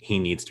 like he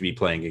needs to be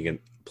playing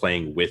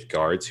with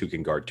guards who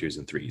can guard 2s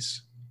and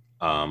 3s.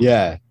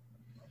 Yeah.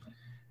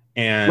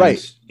 And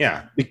Right.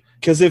 yeah,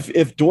 Because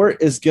if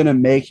Dort is going to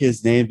make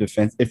his name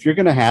defense, if you're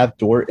going to have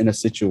Dort in a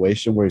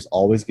situation where he's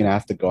always going to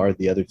have to guard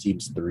the other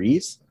team's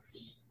threes,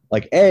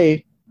 like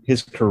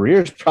his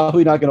career is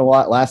probably not going to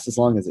last as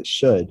long as it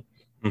should.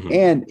 mm-hmm.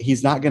 And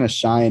he's not going to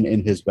shine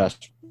in his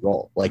best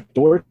role. Like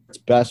Dort's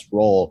best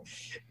role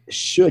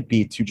should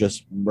be to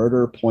just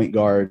murder point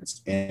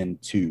guards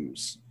and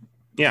twos.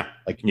 Yeah.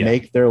 Like yeah.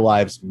 make their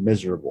lives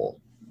miserable.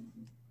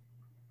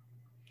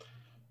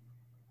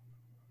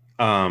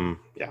 Yeah,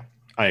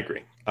 I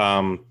agree.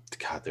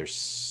 God, there's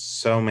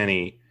so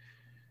many.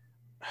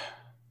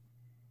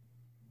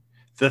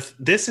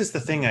 This is the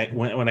thing.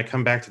 When I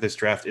come back to this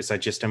draft is I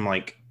just am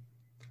like,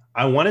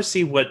 I want to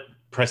see what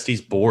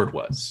Presti's board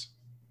was,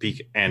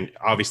 and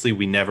obviously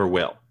we never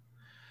will.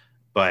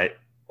 But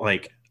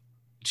like,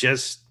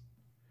 just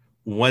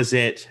was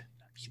it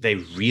they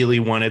really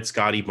wanted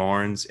Scotty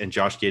Barnes and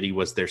Josh Giddey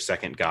was their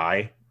second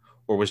guy,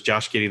 or was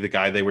Josh Giddey the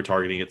guy they were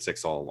targeting at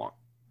 6 all along?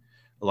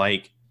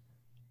 Like,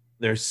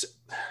 there's,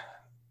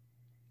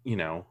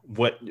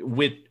 what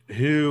with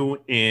who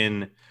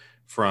in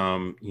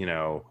from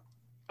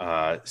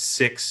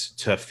 6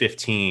 to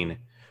 15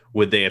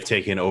 would they have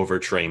taken over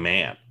Trey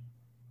Mann,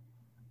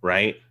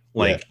 right?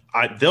 Like,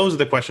 yeah. Those are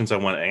the questions I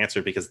want to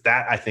answer, because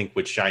that I think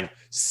would shine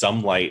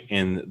some light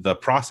in the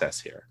process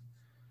here.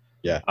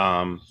 Yeah.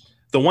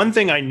 The one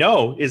thing I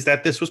know is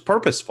that this was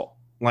purposeful,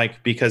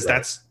 like, because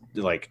there's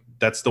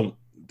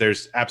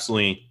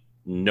absolutely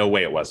no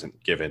way it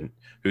wasn't, given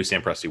who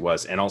Sam Presti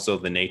was, and also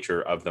the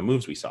nature of the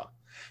moves we saw,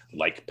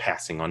 like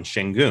passing on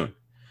Şengün.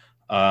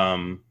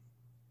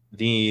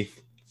 The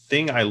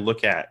thing I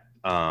look at,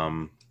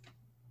 the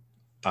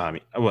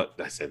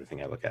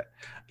thing I look at,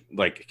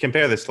 like,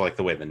 compare this to like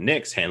the way the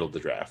Knicks handled the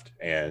draft,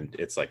 and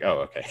it's like,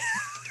 oh, okay,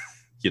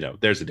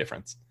 there's a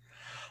difference.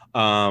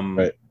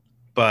 Right.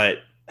 But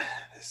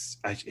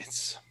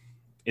it's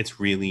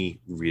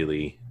really,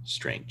 really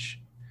strange.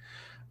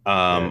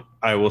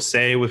 I will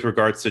say, with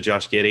regards to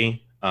Josh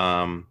Giddey,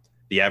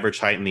 the average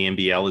height in the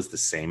NBL is the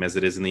same as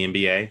it is in the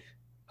NBA.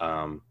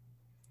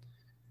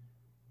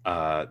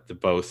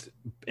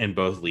 In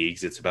both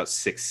leagues, it's about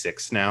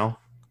 6'6" now.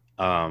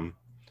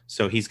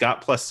 So he's got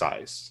plus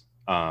size,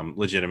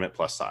 legitimate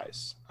plus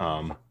size.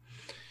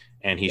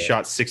 And he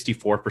shot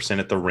 64%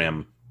 at the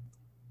rim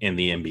in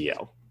the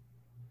NBL.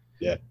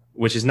 Yeah.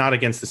 Which is not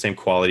against the same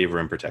quality of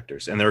rim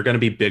protectors. And there are going to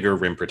be bigger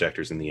rim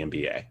protectors in the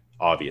NBA,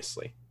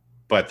 obviously.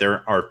 But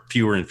there are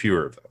fewer and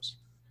fewer of those.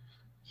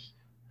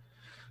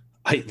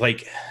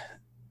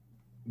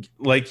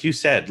 Like you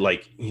said,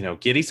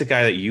 Giddey's a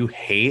guy that you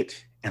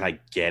hate, and I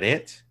get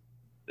it.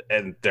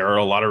 And there are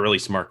a lot of really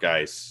smart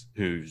guys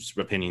whose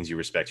opinions you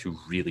respect who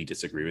really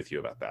disagree with you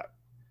about that.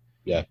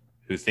 Yeah.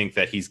 Who think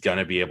that he's going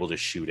to be able to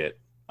shoot it.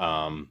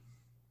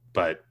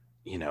 But,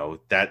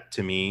 that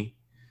to me,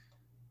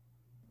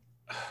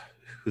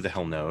 who the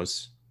hell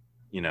knows?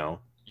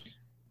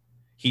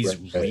 He's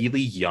right.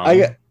 really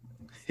young.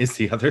 Is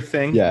the other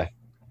thing. Yeah.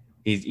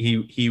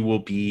 He will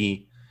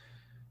be.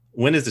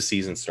 When does the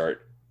season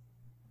start?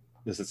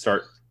 Does it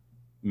start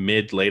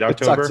late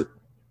October?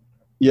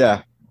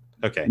 Yeah.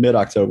 Okay.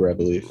 Mid-October, I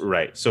believe.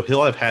 Right. So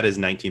he'll have had his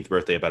 19th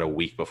birthday about a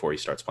week before he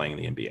starts playing in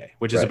the NBA,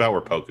 which is about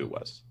where Poku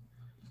was.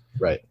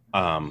 Right.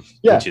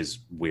 Which is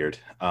weird.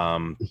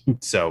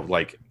 So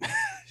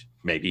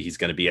maybe he's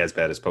going to be as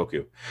bad as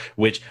Poku,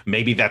 which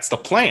maybe that's the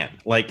plan.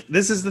 Like,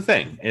 this is the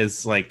thing,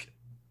 is like,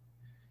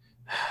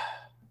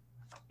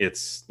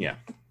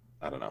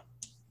 I don't know.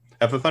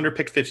 Have the Thunder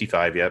picked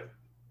 55 yet?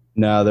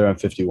 No, they're on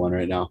 51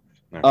 right now.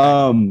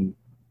 Okay.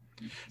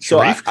 So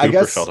I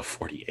guess fell to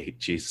 48.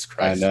 Jesus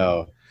Christ.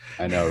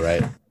 I know,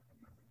 right?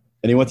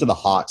 And he went to the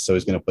Hawks, so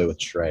he's going to play with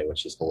Trey,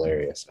 which is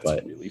hilarious.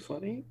 That's really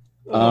funny.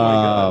 Oh my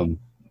God.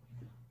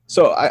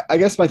 So I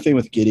guess my thing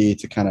with Giddey,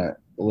 to kind of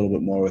a little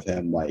bit more with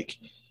him, like,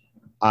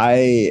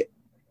 I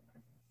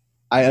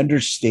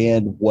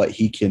understand what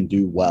he can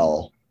do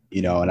well,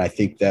 and I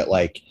think that,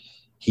 like,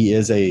 he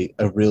is a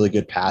really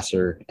good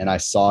passer, and I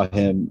saw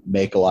him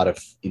make a lot of,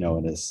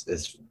 in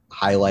his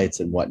highlights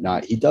and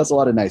whatnot. He does a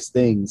lot of nice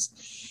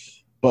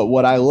things, but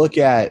what I look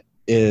at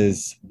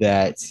is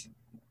that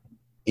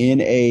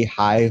in a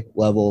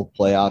high-level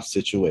playoff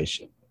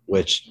situation,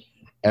 which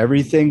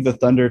everything the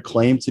Thunder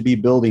claim to be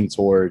building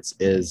towards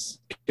is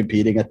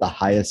competing at the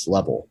highest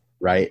level,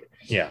 right?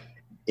 Yeah.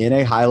 In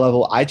a high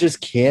level, I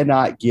just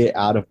cannot get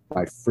out of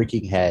my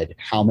freaking head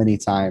how many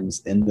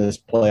times in this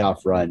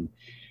playoff run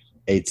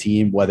a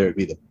team, whether it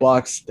be the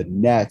Bucks, the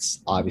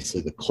Nets,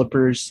 obviously the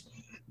Clippers,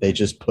 they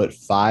just put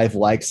 5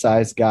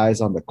 like-sized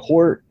guys on the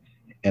court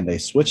and they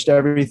switched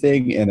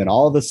everything, and then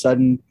all of a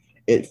sudden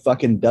it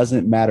fucking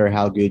doesn't matter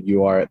how good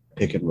you are at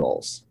pick and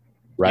rolls,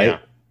 right? Yeah.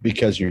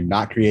 Because you're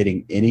not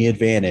creating any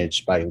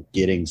advantage by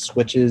getting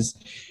switches.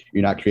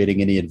 You're not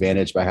creating any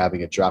advantage by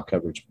having a drop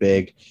coverage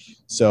big.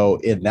 So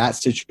in that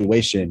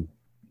situation,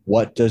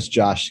 what does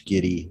Josh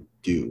Giddey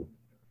do?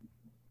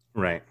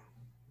 Right.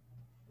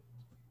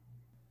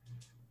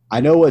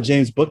 I know what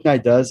James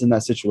Bouknight does in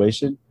that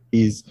situation.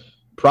 He's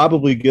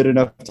probably good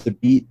enough to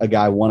beat a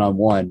guy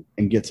one-on-one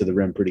and get to the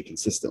rim pretty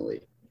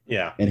consistently.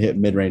 Yeah. and hit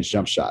mid-range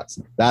jump shots.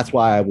 That's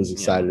why I was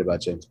excited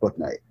about James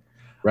Bouknight,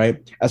 right?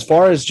 As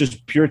far as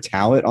just pure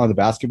talent on the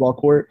basketball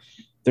court,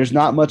 there's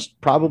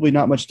probably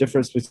not much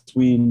difference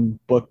between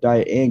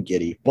Bouknight and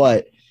Giddey.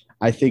 But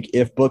I think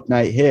if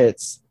Bouknight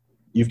hits,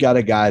 you've got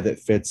a guy that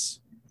fits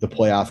the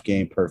playoff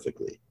game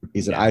perfectly.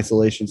 He's an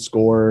isolation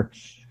scorer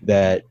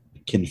that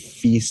can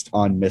feast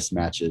on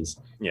mismatches.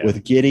 Yeah.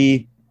 With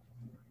Giddey,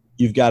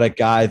 you've got a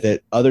guy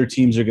that other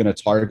teams are going to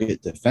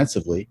target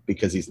defensively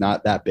because he's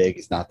not that big,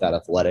 he's not that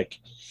athletic.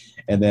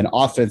 And then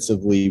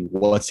offensively,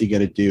 what's he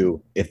going to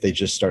do if they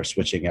just start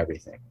switching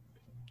everything?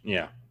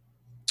 Yeah.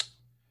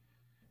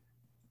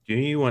 Do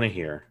you want to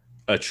hear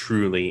a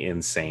truly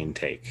insane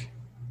take?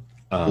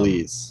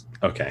 Please.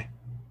 Okay.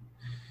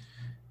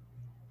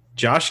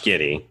 Josh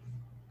Giddey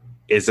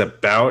is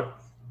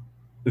about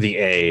the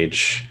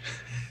age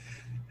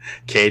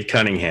Cade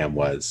Cunningham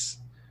was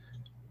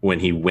when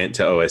he went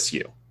to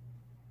OSU.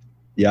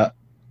 Yeah.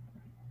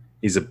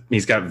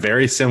 He's got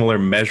very similar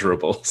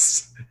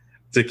measurables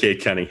to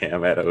Cade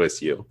Cunningham at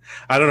OSU.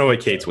 I don't know what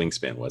Cade's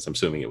wingspan was. I'm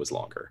assuming it was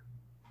longer.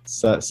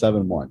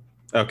 7'1".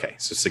 Okay,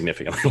 so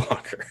significantly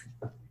longer.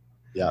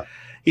 Yeah.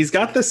 He's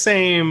got the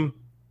same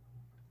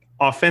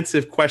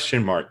offensive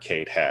question mark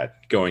Cade had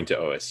going to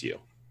OSU.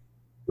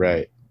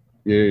 Right.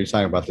 You're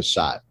talking about the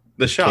shot.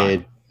 The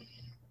shot.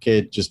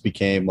 Cade just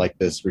became like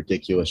this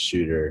ridiculous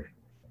shooter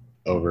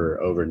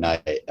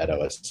overnight at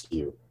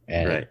OSU.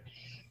 And right.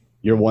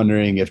 You're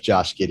wondering if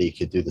Josh Giddey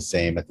could do the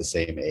same at the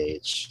same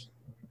age.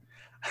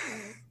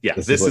 Yeah,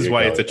 this is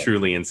why it's a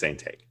truly insane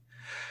take.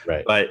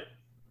 Right. But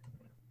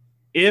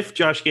if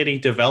Josh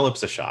Giddey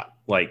develops a shot,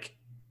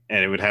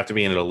 and it would have to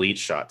be an elite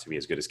shot to be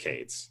as good as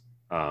Cade's.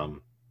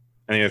 And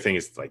the other thing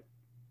is,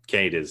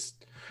 Cade is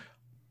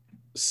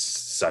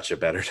such a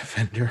better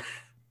defender.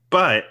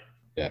 But,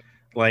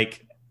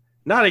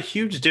 not a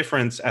huge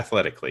difference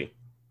athletically.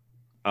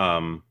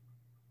 I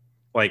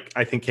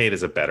think Cade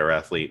is a better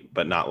athlete,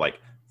 but not,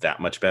 that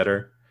much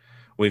better.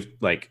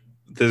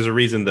 There's a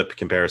reason the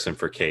comparison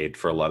for Cade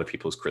for a lot of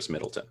people is Chris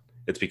Middleton.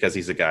 It's because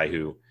he's a guy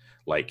who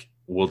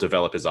will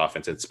develop his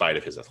offense in spite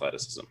of his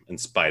athleticism, in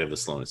spite of the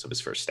slowness of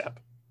his first step.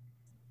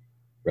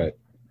 Right.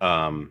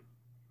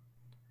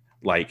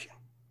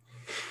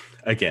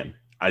 Again,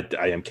 I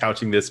am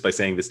couching this by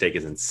saying this take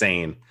is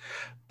insane,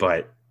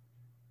 but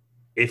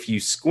if you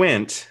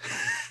squint,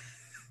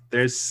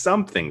 there's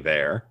something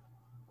there.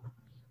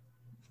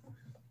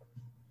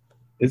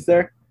 Is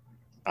there?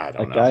 I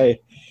don't know.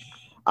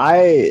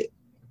 I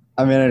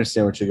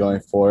understand what you're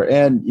going for.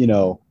 And,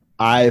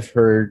 I've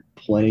heard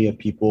plenty of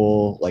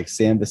people like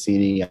Sam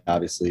Vecini.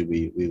 Obviously,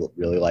 we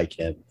really like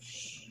him.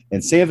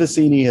 And Sam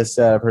Vecini has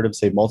said, I've heard him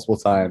say multiple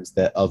times,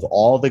 that of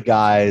all the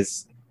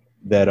guys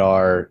that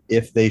are,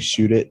 if they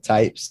shoot it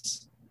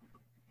types,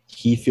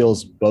 he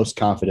feels most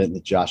confident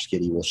that Josh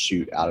Giddey will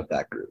shoot out of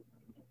that group.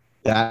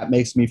 That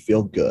makes me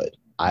feel good.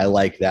 I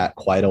like that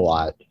quite a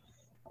lot.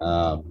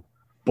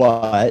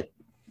 But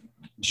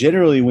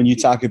generally, when you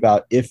talk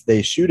about if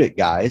they shoot it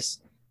guys,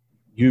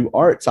 you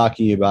aren't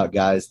talking about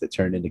guys that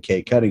turn into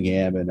Cade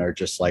Cunningham and are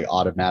just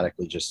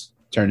automatically just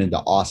turn into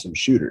awesome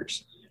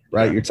shooters,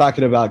 right? Yeah. You're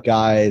talking about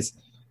guys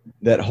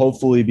that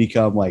hopefully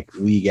become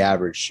league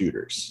average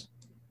shooters.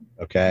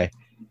 Okay.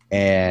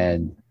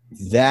 And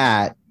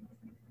that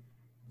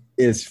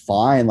is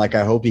fine.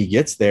 I hope he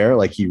gets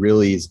there. He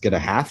really is going to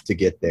have to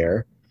get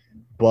there.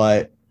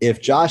 But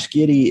if Josh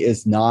Giddey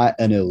is not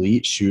an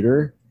elite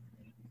shooter,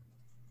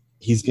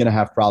 he's going to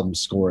have problems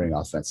scoring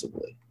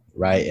offensively,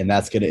 right? And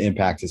that's going to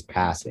impact his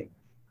passing.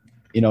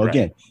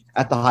 Again,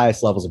 at the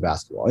highest levels of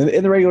basketball.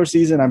 In the regular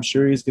season, I'm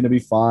sure he's going to be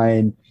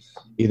fine,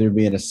 either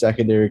being a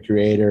secondary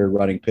creator,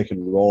 running pick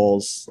and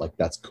rolls.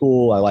 That's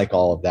cool. I like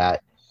all of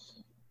that.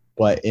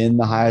 But in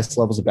the highest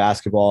levels of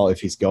basketball, if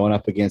he's going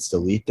up against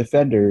elite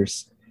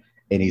defenders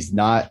and he's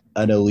not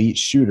an elite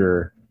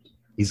shooter,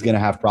 he's going to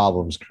have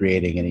problems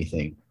creating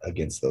anything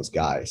against those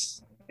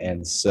guys.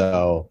 And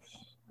so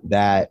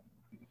that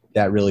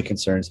really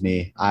concerns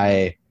me.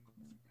 I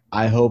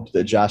hope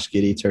that Josh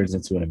Giddey turns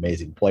into an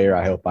amazing player.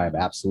 I hope I am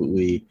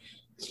absolutely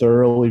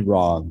thoroughly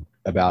wrong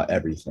about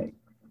everything,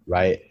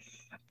 right?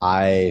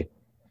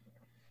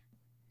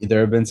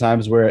 There have been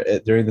times where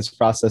during this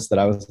process that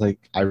I was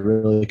I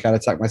really kind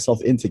of talked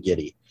myself into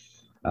Giddey.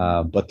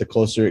 But the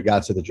closer it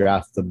got to the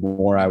draft, the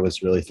more I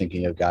was really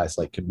thinking of guys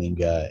like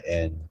Kuminga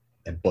and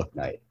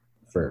Bouknight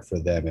for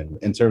them, and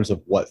in terms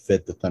of what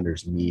fit the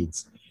Thunder's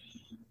needs.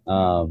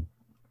 Let's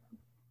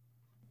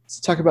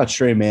talk about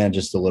Tre Mann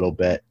just a little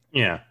bit.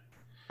 Yeah.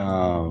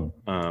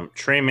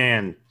 Tre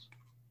Mann,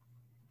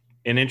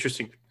 an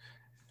interesting.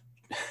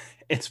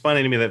 It's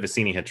funny to me that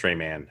Vecini had Tre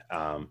Mann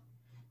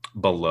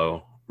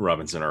below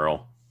Robinson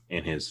Earl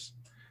in his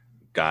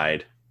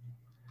guide.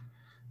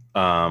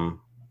 But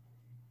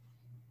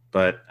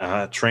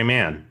Tre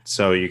Mann.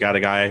 So you got a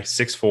guy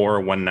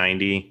 6'4",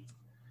 190,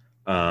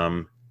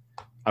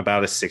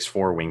 about a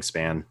 6'4"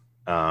 wingspan.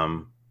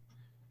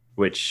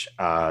 Which,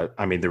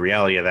 the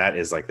reality of that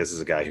is this is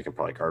a guy who can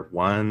probably guard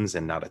ones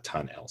and not a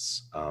ton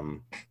else.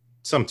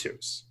 Some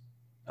twos.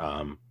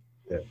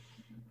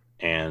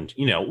 And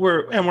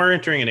we're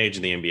entering an age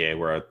in the NBA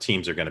where our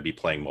teams are going to be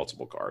playing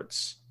multiple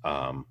guards.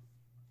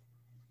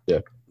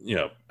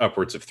 Yeah.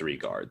 Upwards of 3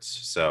 guards.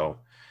 So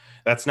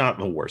that's not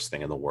the worst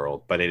thing in the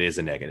world, but it is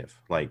a negative.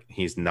 Like,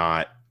 he's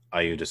not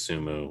Ayu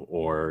Dosunmu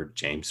or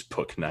James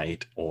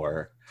Bouknight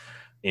or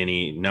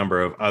any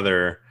number of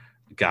other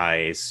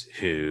guys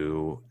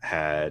who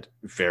had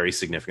very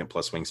significant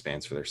plus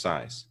wingspans for their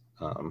size.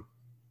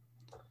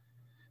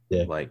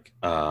 Like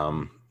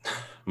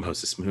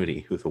Moses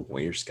Moody, who the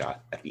Warriors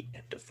got at the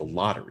end of the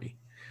lottery.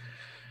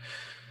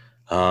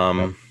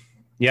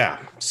 Yeah.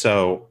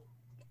 So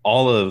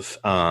all of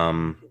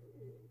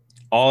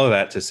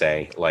that to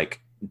say,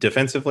 like,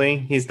 defensively,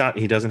 he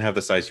doesn't have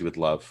the size you would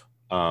love.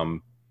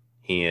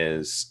 He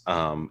is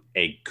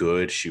a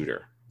good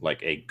shooter,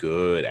 like a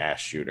good ass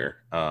shooter.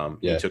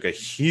 He took a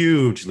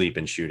huge leap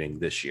in shooting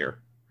this year.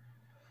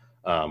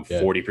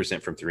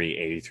 40% from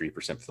 3,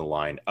 83% from the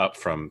line, up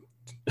from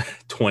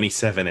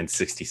 27 and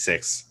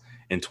 66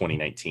 in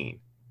 2019.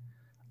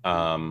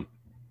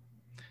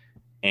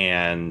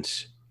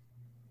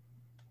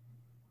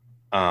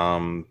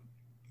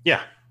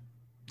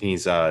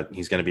 He's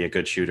going to be a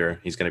good shooter.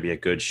 He's going to be a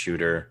good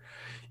shooter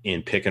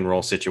in pick and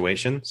roll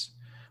situations,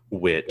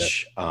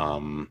 which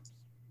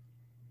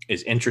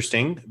is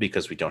interesting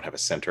because we don't have a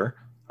center.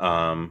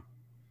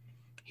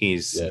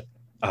 He's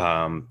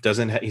not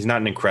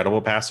an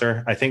incredible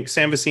passer. I think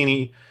Sam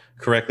Vecini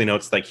correctly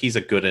notes, like, he's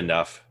a good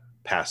enough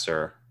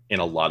passer in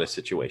a lot of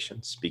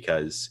situations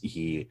because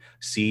he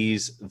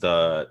sees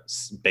the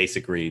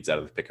basic reads out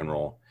of the pick and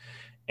roll,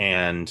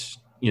 and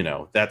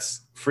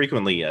that's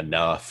frequently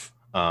enough.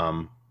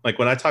 Like,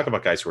 when I talk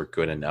about guys who are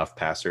good enough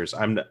passers,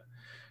 I'm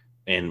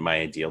in my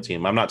ideal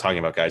team, I'm not talking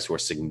about guys who are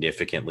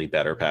significantly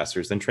better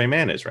passers than Trey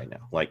Mann is right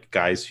now. Like,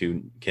 guys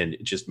who can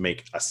just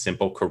make a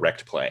simple,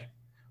 correct play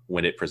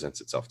when it presents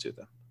itself to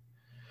them.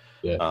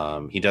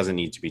 He doesn't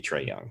need to be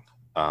Trae Young.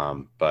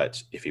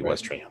 But if he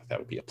was Trae Young, that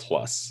would be a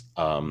plus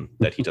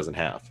that he doesn't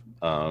have.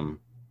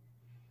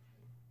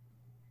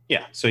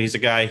 So he's a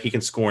guy, he can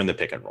score in the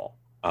pick and roll.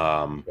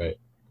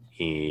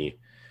 He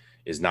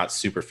is not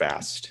super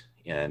fast,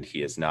 and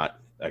he is not,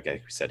 like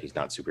I said, he's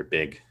not super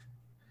big.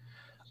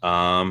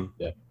 And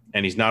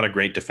he's not a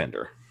great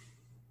defender.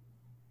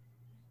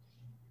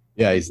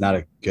 Yeah, he's not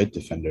a good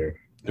defender.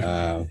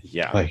 And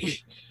he's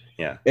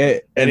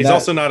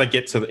also not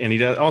and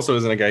he also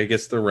isn't a guy who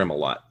gets to the rim a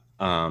lot.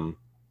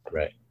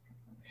 Right.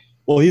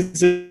 Well, he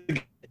is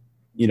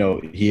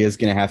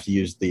going to have to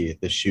use the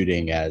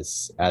shooting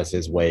as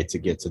his way to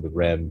get to the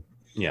rim.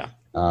 Yeah.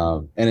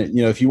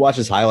 If you watch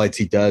his highlights,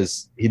 he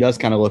does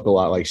kind of look a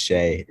lot like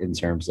Shea in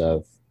terms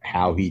of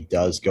how he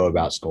does go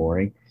about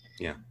scoring.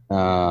 Yeah.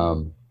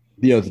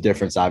 The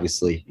difference,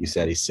 obviously, you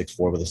said he's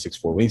 6'4" with a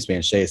 6'4"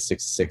 wingspan. Shea is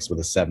 6'6" with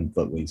a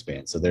 7-foot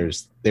wingspan. So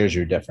there's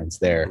your difference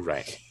there.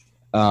 Right.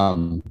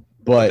 But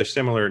they're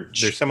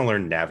similar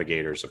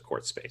navigators of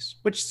court space,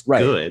 which is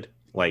good.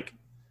 Like,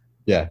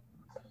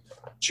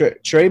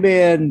 Trey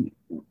Mann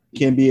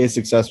can be a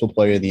successful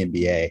player in the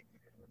NBA.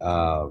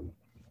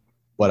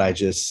 But I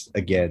just,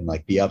 again,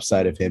 like, the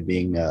upside of him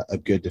being a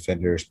good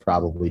defender is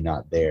probably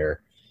not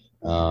there.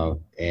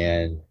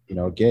 Again,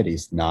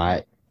 he's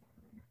not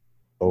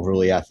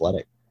overly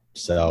athletic.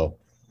 So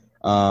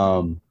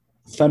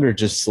Thunder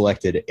just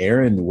selected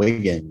Aaron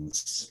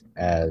Wiggins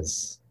at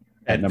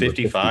number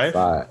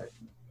 55.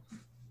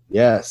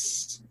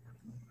 Yes.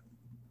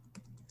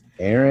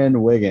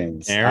 Aaron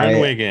Wiggins.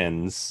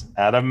 Wiggins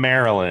out of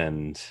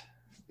Maryland.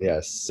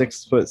 Yes,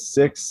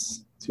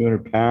 6'6",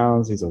 200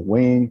 pounds. He's a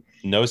wing.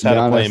 Knows how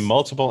to play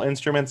multiple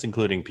instruments,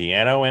 including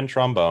piano and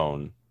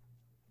trombone.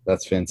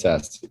 That's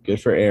fantastic.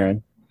 Good for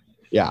Aaron.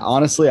 Yeah,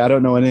 honestly, I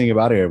don't know anything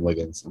about Aaron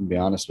Wiggins. I'm going to be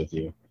honest with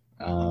you.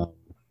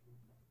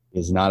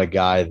 He's not a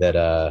guy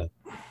that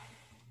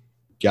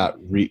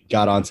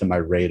got onto my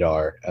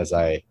radar as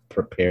I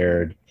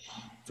prepared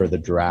for the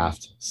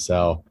draft.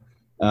 So,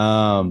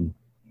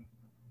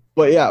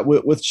 but yeah,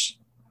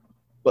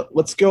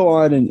 let's go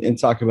on and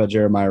talk about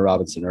Jeremiah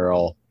Robinson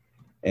Earl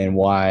and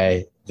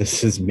why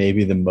this is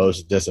maybe the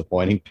most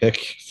disappointing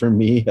pick for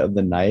me of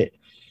the night.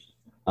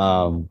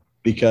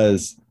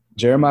 Because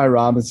Jeremiah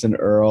Robinson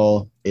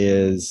Earl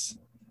is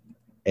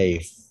a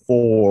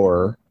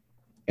 4,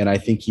 and I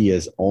think he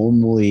is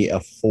only a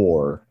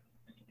 4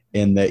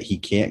 in that he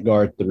can't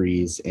guard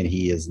threes, and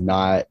he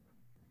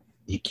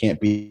can't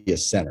be a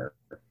center.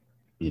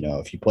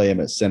 If you play him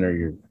at center,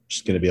 you're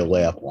just going to be a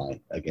layup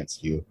line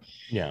against you.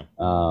 Yeah.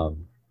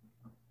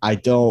 I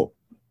don't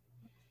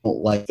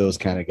like those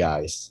kind of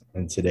guys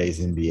in today's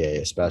NBA,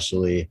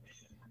 especially.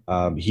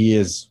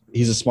 He's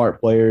a smart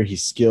player.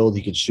 He's skilled.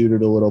 He can shoot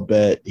it a little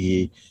bit.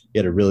 He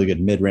had a really good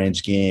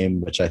mid-range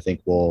game, which I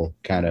think will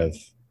kind of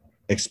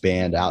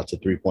expand out to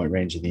three-point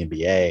range in the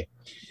NBA.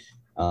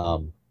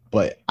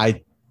 But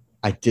I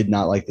did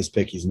not like this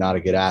pick. He's not a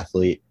good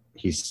athlete.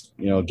 He's,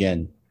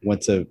 again,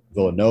 went to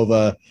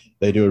Villanova.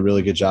 They do a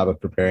really good job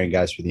of preparing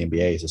guys for the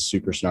NBA. He's a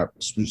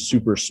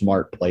super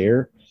smart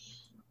player.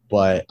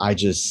 But I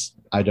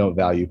don't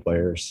value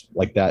players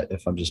like that,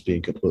 if I'm just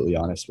being completely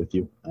honest with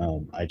you.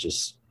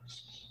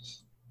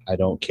 I I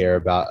don't care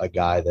about a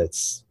guy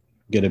that's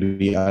going to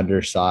be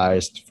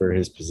undersized for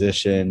his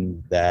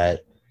position,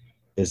 that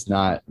is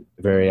not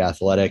very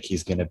athletic.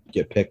 He's going to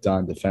get picked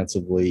on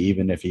defensively,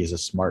 even if he's a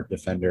smart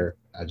defender.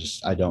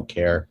 I don't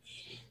care.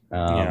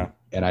 Yeah.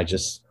 And I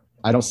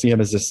don't see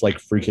him as this like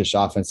freakish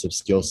offensive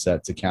skill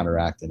set to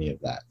counteract any of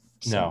that.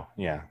 So. No,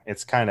 yeah.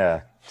 It's kind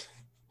of,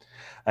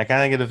 I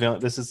kind of get a feeling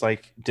this is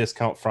like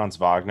discount Franz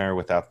Wagner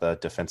without the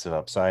defensive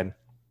upside.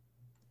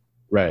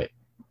 Right.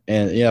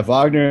 And yeah,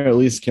 Wagner at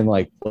least can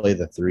like play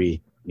the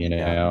three,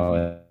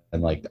 and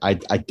like I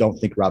don't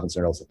think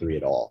Robinson Earl's a three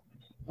at all.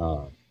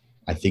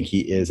 I think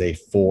he is a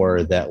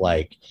four that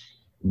like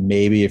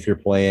maybe if you're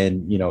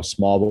playing,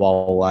 small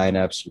ball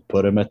lineups, you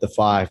put him at the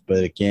five,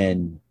 but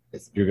again,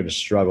 you're going to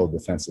struggle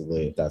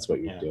defensively if that's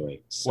what you're doing.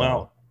 So.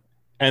 Well,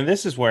 and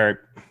this is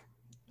where,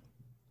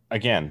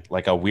 again,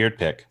 like a weird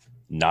pick,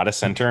 not a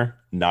center,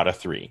 not a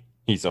three.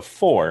 He's a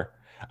four,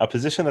 a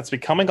position that's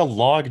becoming a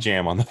log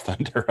jam on the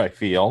Thunder, I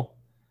feel.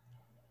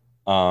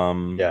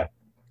 Yeah.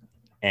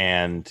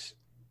 And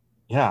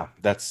yeah,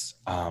 that's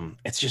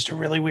it's just a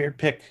really weird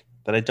pick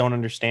that I don't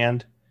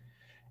understand.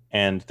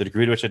 And the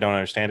degree to which I don't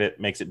understand it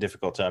makes it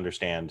difficult to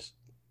understand,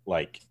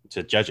 like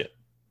to judge it.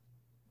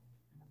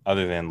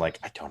 Other than like,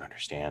 I don't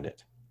understand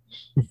it.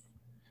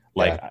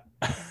 Like,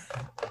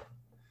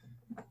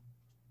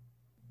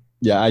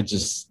 yeah, I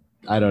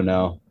don't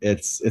know.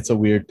 It's a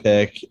weird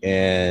pick,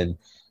 and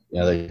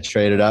they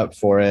traded up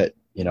for it,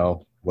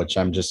 which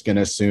I'm just going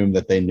to assume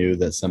that they knew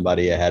that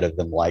somebody ahead of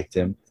them liked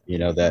him,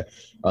 that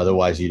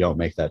otherwise you don't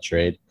make that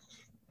trade.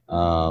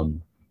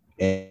 And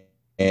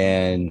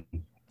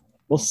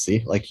we'll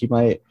see. Like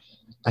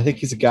I think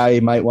he's a guy he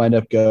might wind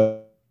up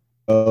go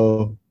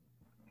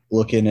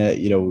looking at,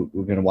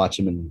 we're going to watch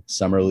him in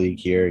summer league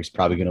here. He's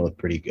probably going to look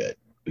pretty good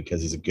because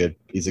he's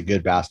a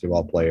good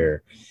basketball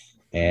player.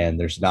 And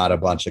there's not a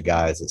bunch of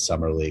guys at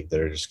summer league that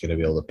are just going to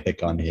be able to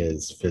pick on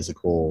his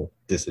physical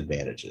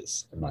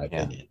disadvantages, in my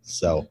opinion.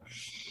 So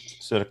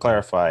to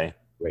clarify,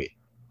 great.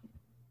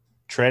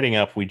 Trading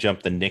up, we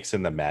jumped the Knicks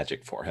and the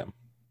Magic for him.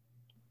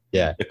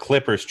 Yeah. The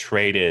Clippers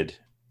traded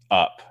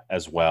up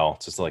as well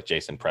to select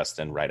Jason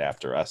Preston right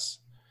after us.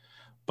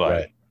 But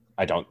right.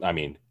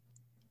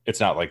 It's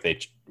not like they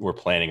were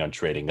planning on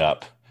trading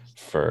up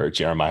for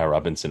Jeremiah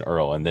Robinson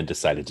Earl and then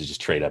decided to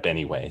just trade up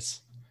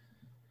anyways.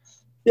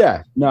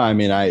 Yeah, no,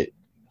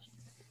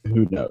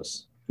 who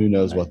knows? Who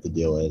knows what the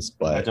deal is?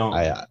 But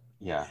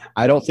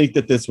I don't think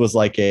that this was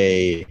like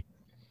we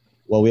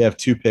have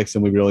two picks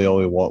and we really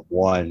only want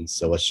one,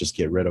 so let's just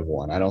get rid of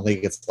one. I don't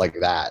think it's like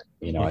that.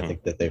 I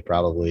think that they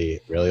probably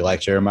really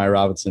like Jeremiah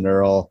Robinson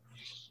Earl,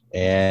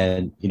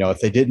 and if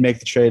they did make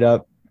the trade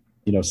up,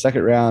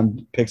 second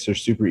round picks are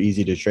super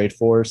easy to trade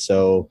for,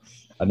 so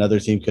another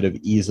team could have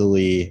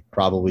easily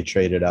probably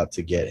traded up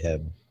to get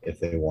him if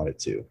they wanted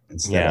to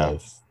instead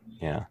of.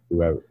 Yeah.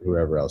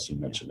 Whoever else you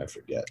mentioned, I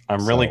forget.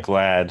 I'm really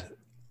glad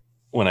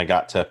when I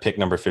got to pick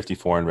number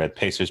 54 and read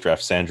Pacers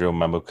draft Sandro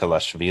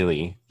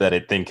Mamukelashvili that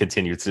it then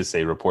continued to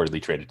say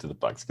reportedly traded to the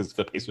Bucks, because if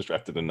the Pacers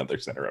drafted another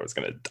center, I was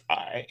going to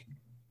die.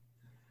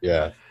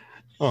 Yeah.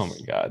 Oh my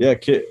God. Yeah.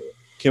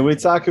 Can we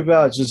talk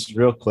about just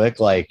real quick,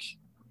 I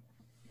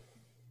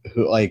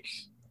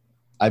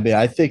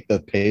think the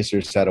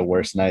Pacers had a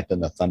worse night than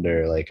the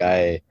Thunder.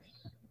 I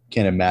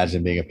can't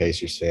imagine being a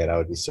Pacers fan. I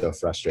would be so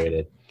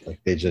frustrated.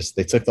 They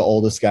took the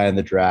oldest guy in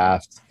the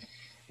draft.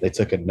 They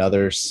took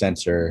another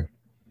center,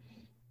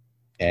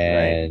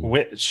 and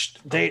which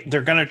they're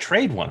going to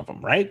trade one of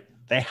them, right?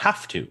 They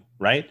have to,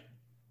 right?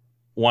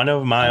 One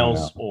of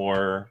Miles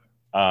or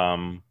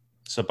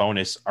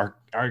Sabonis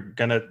are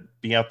going to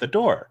be out the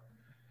door.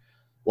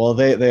 Well,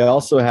 they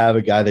also have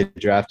a guy they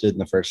drafted in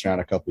the first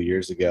round a couple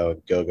years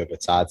ago, Goga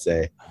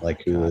Batadze, I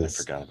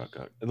forgot about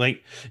Goga.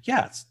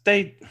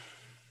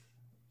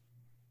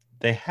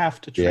 They have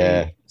to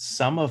trade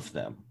some of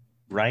them,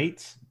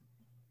 right?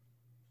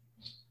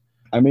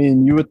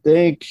 You would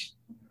think,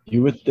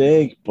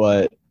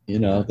 but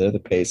they're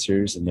the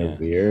Pacers and they're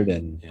weird.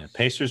 And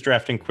Pacers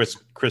drafting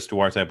Chris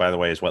Duarte, by the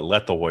way, is what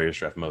let the Warriors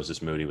draft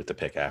Moses Moody with the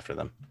pick after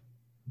them.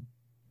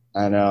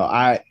 I know.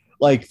 I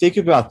think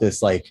about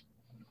this.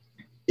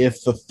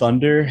 If the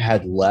Thunder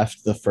had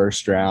left the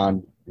first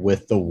round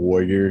with the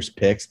Warriors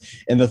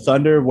picks, and the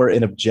Thunder were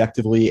in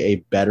objectively a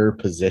better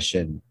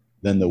position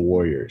than the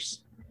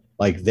Warriors.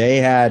 They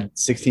had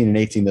 16 and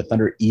 18. The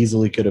Thunder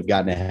easily could have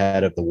gotten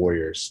ahead of the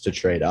Warriors to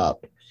trade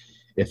up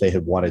if they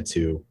had wanted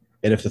to.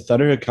 And if the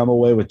Thunder had come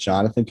away with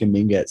Jonathan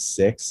Kuminga at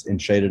 6 and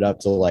traded up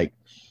to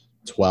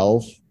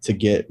 12 to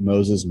get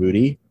Moses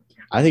Moody,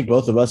 I think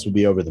both of us would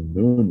be over the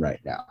moon right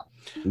now.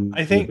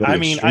 I think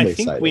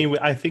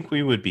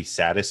we would be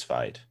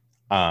satisfied.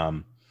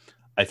 I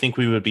think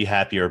we would be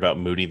happier about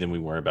Moody than we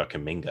were about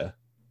Kuminga.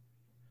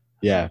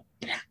 Yeah.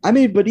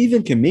 But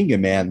even Kuminga,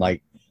 man,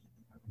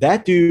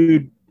 that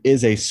dude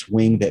is a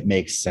swing that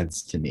makes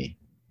sense to me.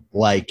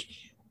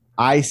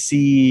 I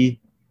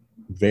see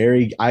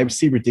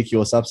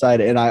ridiculous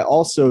upside, and I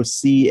also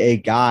see a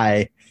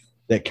guy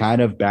that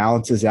kind of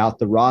balances out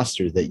the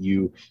roster, that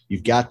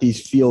you've got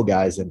these feel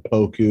guys in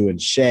Poku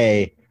and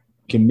Shea.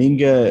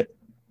 Kuminga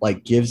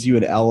like gives you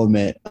an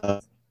element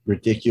of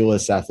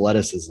ridiculous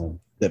athleticism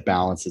that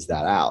balances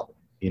that out.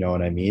 You know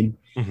what I mean?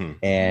 Mm-hmm.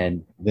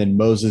 And then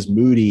Moses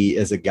Moody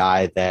is a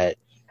guy that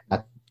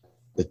at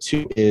the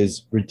two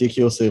is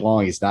ridiculously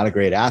long. He's not a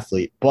great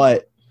athlete,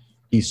 but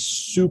he's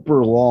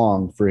super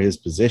long for his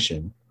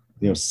position.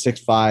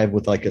 6'5"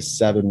 with like a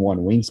 7'1"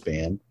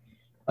 wingspan.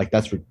 Like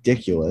that's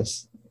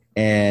ridiculous.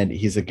 And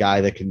he's a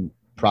guy that can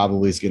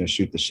probably is going to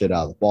shoot the shit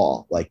out of the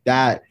ball. Like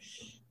that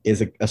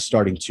is a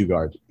starting two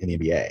guard in the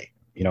NBA.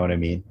 You know what I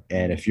mean?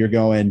 And if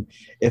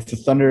the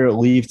Thunder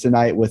leave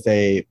tonight with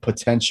a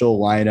potential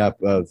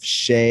lineup of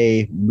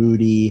Shea,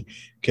 Moody,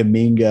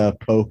 Kuminga,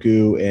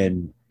 Poku,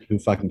 and who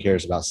fucking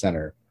cares about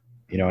center?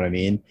 You know what I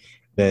mean?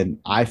 Then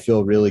I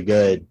feel really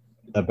good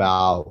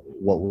about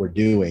what we're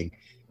doing.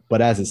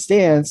 But as it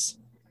stands,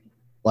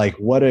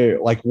 what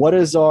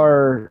is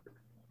our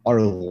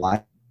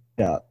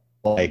lineup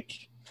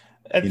like?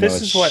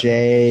 This is what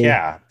Shea.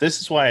 Yeah,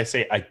 this is why I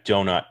say I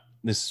do not.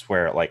 This is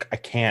where like I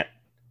can't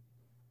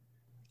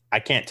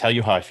tell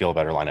you how I feel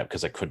about our lineup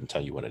because I couldn't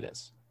tell you what it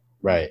is.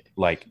 Right.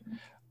 Like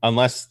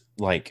unless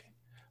like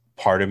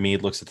part of me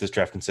looks at this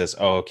draft and says,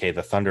 oh, okay,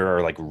 the Thunder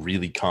are like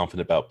really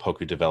confident about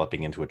Poku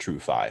developing into a true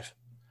 5.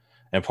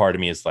 And part of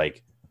me is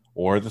like,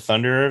 or the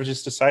Thunder have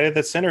just decided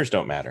that centers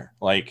don't matter.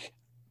 Like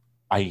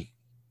right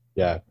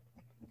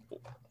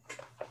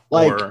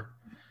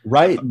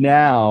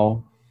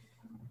now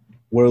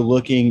we're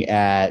looking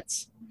at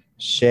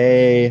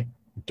Shea,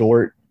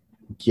 Dort,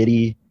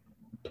 Giddey,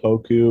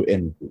 Poku,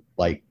 and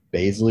like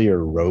Baisley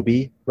or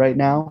Roby right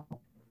now.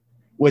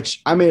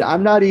 Which, I mean,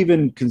 I'm not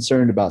even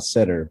concerned about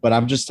center, but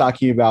I'm just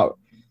talking about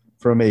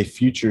from a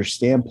future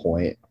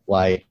standpoint,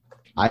 like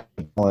I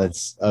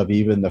balance of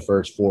even the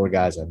first 4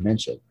 guys I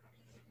mentioned.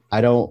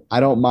 I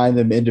don't mind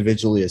them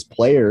individually as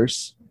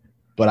players,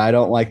 but I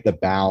don't like the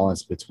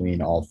balance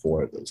between all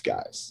 4 of those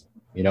guys.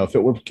 If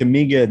it were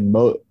Kuminga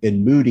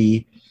and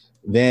Moody,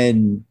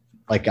 then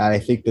like I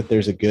think that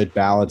there's a good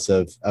balance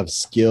of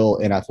skill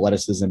and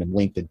athleticism and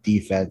length of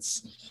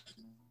defense.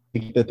 I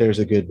think that there's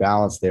a good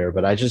balance there,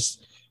 but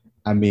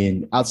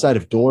outside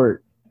of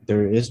Dort,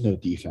 there is no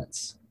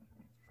defense.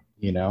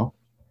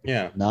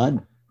 Yeah,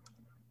 none.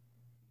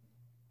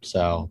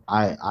 So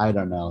I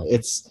don't know.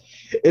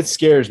 It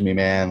scares me,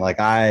 man. Like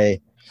I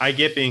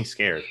get being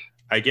scared.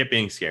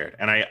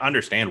 And I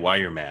understand why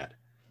you're mad.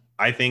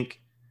 I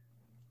think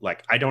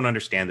like I don't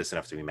understand this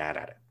enough to be mad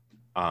at it.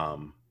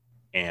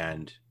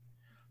 And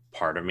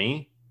part of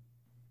me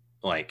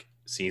like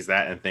sees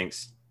that and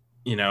thinks,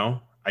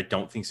 I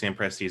don't think Sam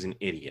Presti is an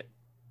idiot.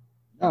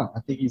 No, I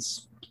think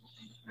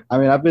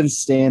I've been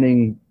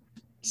standing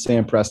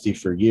Sam Presti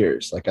for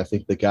years. Like I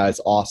think the guy's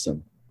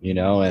awesome,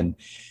 and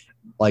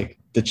like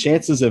the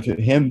chances of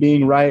him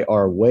being right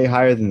are way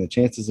higher than the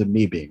chances of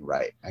me being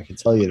right. I can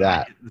tell you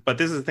that. But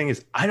this is the thing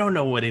is I don't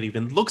know what it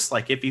even looks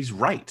like if he's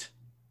right.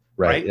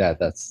 Right. Yeah,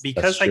 that's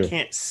because I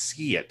can't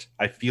see it.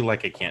 I feel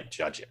like I can't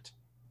judge it.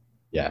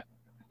 Yeah.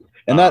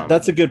 And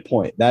that's a good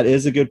point. That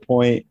is a good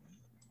point.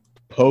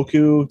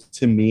 Poku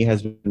to me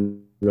has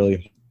been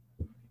really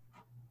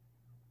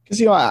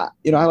because I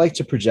like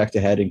to project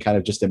ahead and kind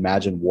of just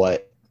imagine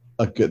what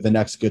the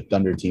next good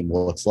Thunder team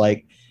looks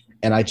like.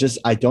 And I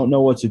don't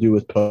know what to do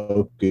with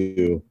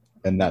Poku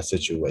in that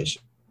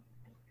situation.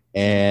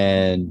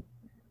 And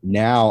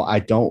now I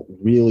don't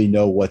really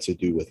know what to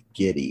do with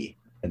Giddey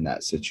in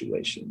that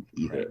situation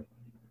either. Right.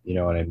 You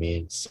know what I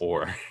mean?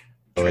 Or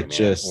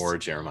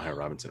Jeremiah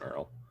Robinson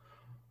Earl.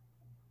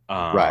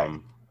 Right.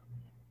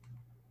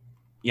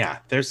 Yeah,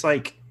 there's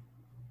like,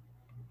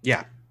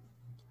 yeah.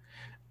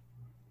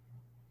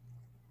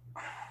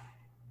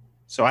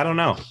 So I don't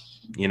know.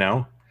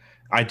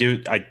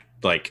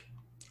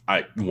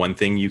 One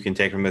thing you can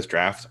take from this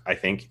draft, I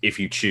think, if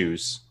you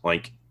choose,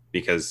 like,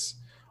 because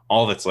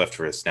all that's left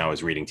for us now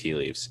is reading tea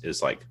leaves,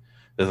 is like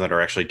the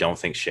Thunder actually don't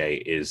think Shea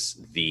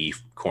is the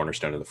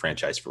cornerstone of the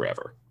franchise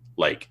forever.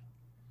 Like,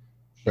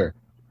 sure.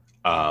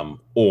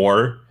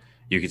 Or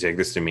you could take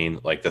this to mean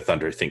like the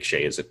Thunder think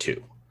Shea is a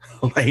 2.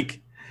 Like,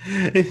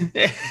 and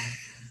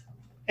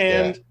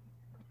I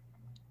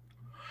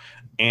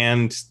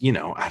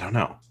don't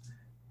know.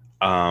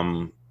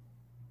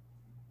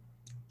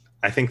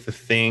 I think the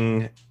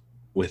thing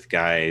with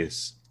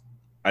guys,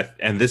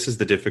 and this is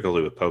the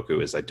difficulty with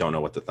Poku, is I don't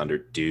know what the Thunder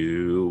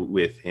do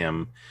with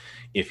him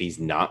if he's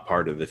not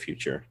part of the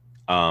future.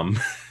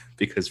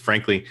 Because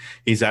frankly,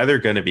 he's either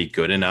going to be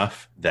good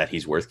enough that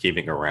he's worth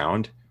keeping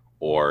around,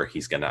 or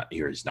he's not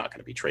going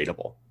to be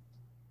tradable.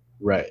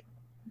 Right.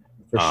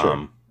 For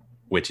sure.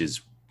 Which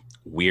is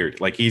weird.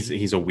 Like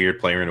he's a weird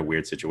player in a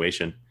weird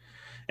situation.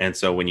 And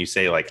so when you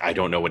say like, I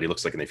don't know what he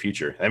looks like in the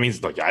future, that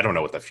means like, I don't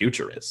know what the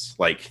future is.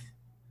 Like,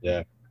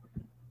 yeah.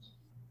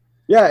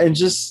 Yeah. And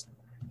just,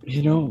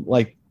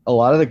 like a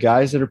lot of the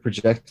guys that are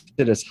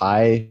projected as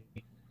high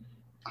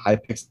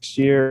picks this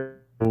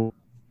year,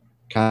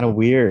 kind of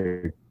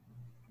weird,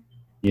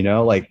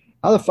 like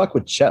how the fuck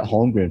would Chet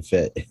Holmgren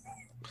fit?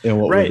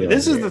 Right.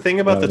 This is the thing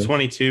about the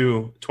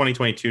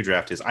 2022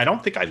 draft is I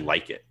don't think I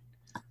like it.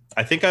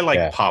 I think I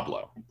like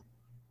Pablo.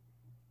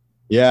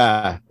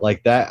 Yeah,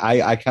 like that.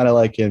 I kind of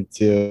like him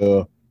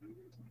too.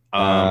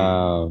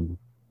 Um,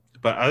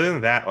 but other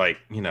than that, like,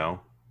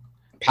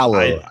 Paolo,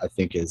 I I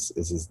think is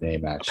his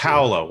name actually.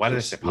 Paolo. Why did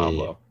I say Just yeah,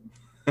 Pablo?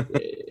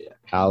 yeah.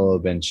 Paolo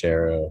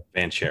Banchero.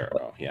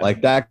 Banchero. Yeah.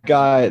 Like that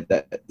guy,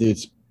 that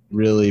dude's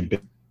really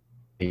big.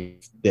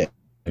 Thick.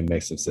 It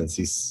makes some sense.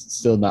 He's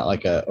still not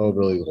like a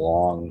overly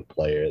long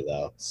player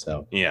though,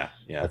 so Yeah.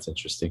 Yeah. that's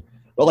interesting.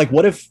 But like,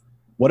 what if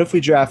we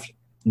draft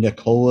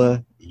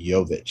Nikola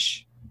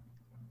Jovic?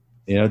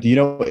 Do you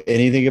know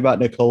anything about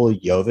Nikola I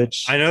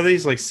Jovic? know that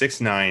he's like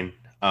 6'9",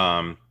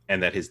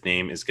 and that his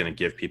name is going to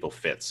give people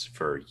fits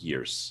for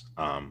years.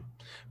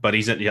 But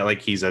he's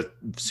a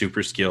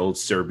super skilled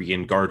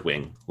Serbian guard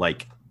wing.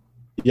 Like,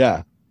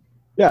 Yeah,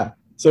 yeah.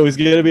 So he's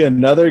going to be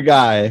another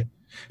guy,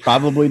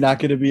 probably not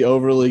going to be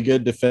overly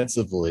good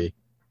defensively,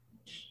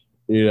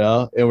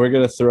 and we're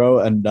going to throw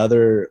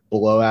another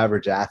below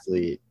average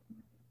athlete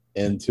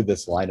into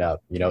this lineup.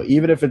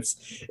 Even if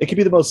it could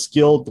be the most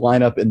skilled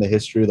lineup in the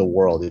history of the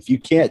world. If you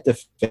can't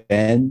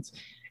defend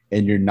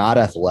and you're not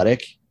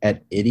athletic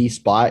at any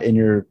spot in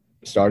your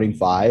starting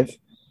five,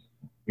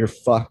 you're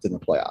fucked in the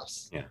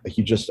playoffs. Yeah. Like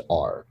you just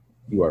are.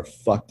 You are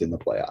fucked in the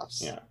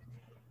playoffs. Yeah.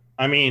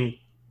 I mean,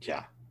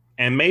 yeah.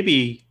 And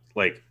maybe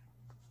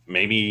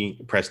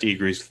Presti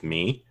agrees with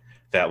me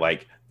that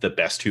like the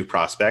best two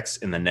prospects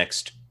in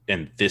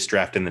this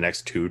draft and the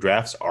next two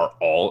drafts are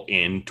all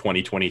in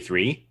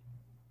 2023.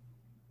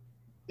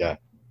 Yeah.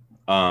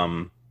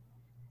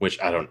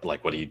 Which I don't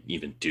like. What do you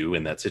even do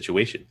in that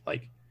situation?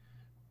 Like,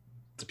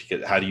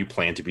 because how do you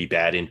plan to be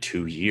bad in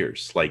 2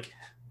 years? Like,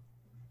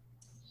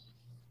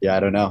 yeah,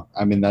 I don't know.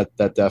 I mean,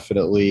 that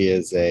definitely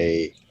is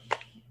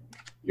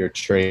you're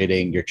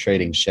trading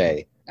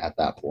Shea at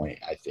that point,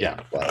 I think. Yeah.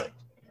 But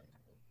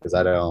because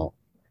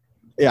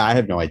I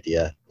have no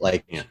idea.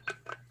 Like, yeah.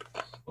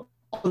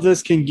 all of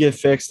this can get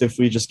fixed if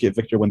we just get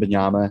Victor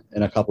Wembanyama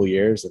in a couple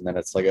years, and then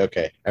it's like,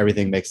 okay,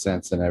 everything makes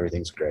sense and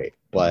everything's great.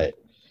 But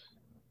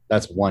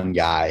that's one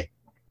guy,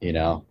 and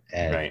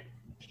Right.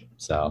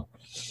 so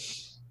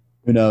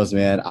who knows,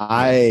 man.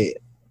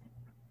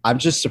 I'm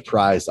just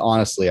surprised.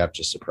 Honestly, I'm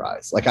just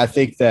surprised. Like, I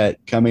think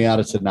that coming out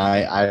of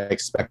tonight, I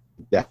expect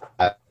to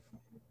have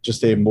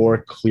just a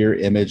more clear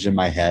image in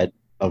my head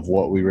of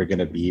what we were going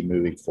to be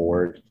moving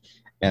forward.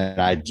 And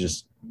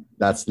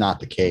that's not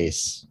the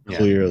case,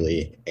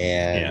 clearly.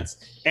 And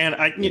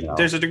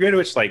there's a degree to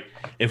which, like,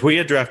 if we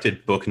had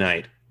drafted Book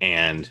Knight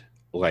and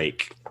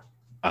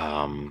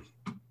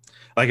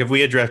if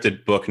we had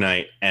drafted Book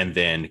Knight and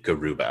then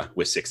Garuba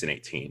with 6 and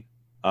 18,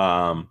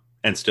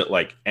 and still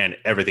and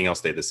everything else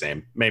stayed the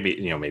same. Maybe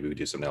we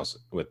do something else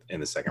in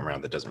the second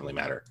round that doesn't really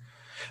matter.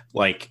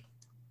 Like,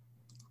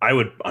 I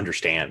would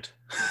understand.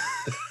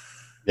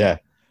 Yeah.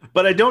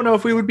 But I don't know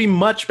if we would be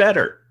much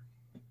better.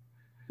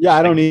 Yeah,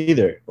 I don't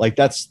either. Like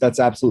that's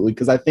absolutely,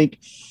 because I think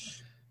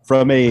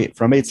from a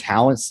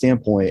talent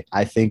standpoint,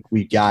 I think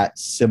we got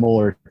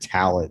similar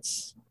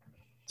talents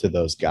to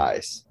those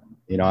guys.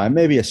 And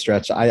maybe a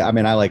stretch. I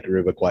mean, I like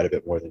Garuba quite a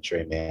bit more than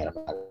Trey Mann. I'm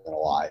not gonna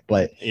lie,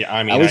 but yeah,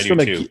 I mean, I do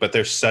too. But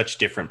they're such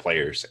different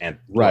players, and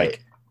right.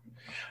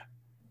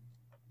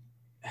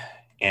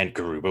 And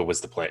Garuba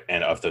was the player,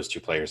 and of those two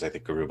players, I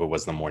think Garuba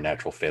was the more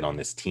natural fit on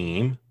this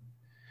team.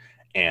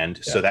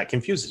 And so that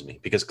confuses me,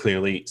 because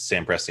clearly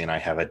Sam Presti and I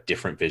have a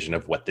different vision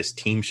of what this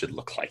team should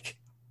look like.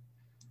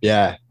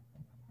 Yeah.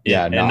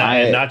 Yeah.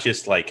 And not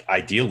just like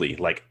ideally,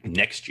 like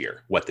next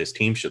year, what this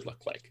team should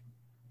look like.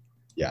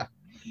 Yeah.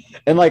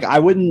 And like, I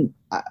wouldn't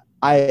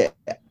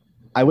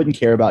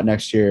care about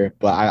next year,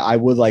 but I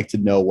would like to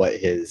know what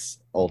his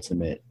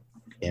ultimate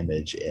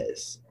image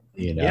is.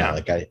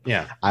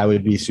 I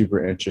would be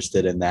super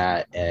interested in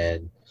that.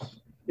 And,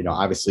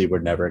 obviously we're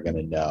never going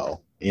to know,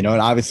 and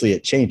obviously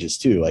it changes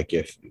too. Like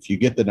if you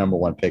get the number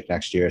 1 pick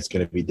next year, it's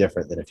going to be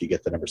different than if you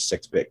get the number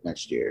 6 pick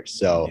next year.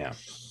 So,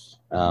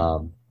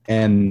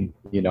 and,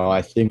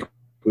 I think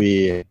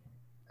we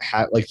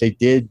had, like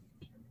they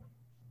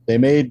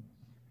made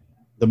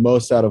the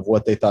most out of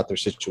what they thought their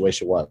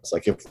situation was.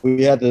 Like if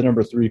we had the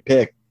number 3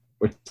 pick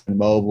with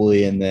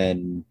Mobley, and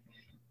then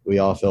we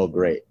all felt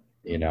great,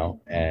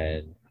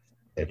 and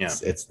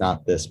it's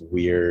not this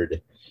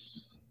weird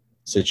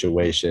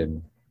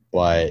situation,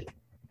 but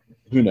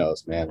who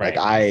knows, man? Right.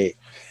 Like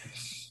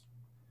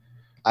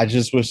I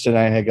just wish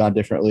tonight had gone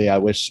differently. I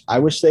wish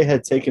they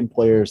had taken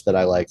players that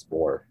I liked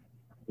more,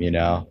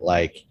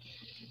 like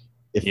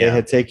if they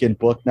had taken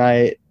Book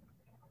Knight,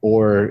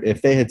 or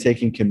if they had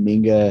taken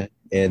Kuminga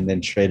and then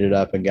traded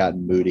up and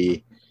gotten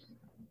Moody,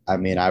 I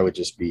mean, I would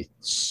just be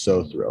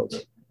so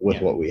thrilled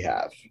with what we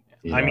have.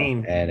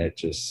 And it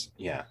just,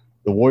 the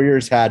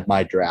Warriors had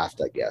my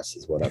draft, I guess,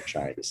 is what I'm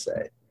trying to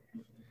say.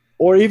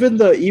 Or even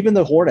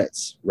the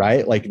Hornets,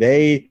 right? Like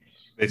they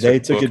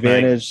took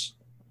advantage.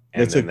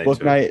 They took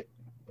Book Knight.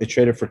 They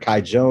traded for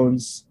Kai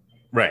Jones.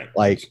 Right.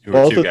 Like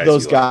both of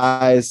those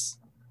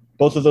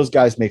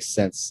guys make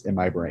sense in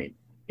my brain.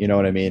 You know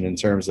what I mean? In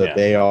terms of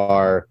they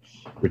are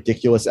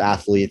ridiculous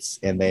athletes,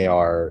 and they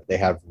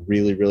have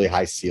really, really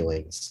high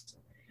ceilings.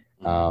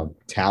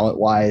 Talent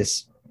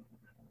wise,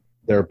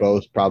 they're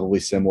both probably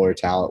similar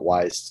talent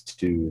wise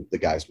to the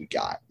guys we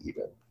got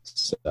even.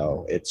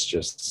 So it's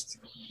just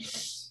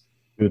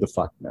who the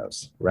fuck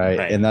knows, right?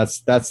 Right. And that's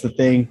the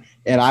thing.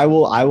 And I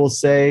will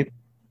say at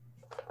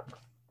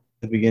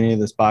the beginning of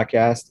this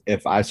podcast,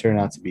 if I turn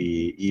out to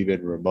be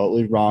even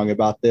remotely wrong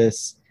about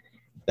this,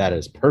 that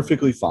is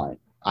perfectly fine.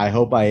 I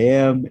hope I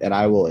am, and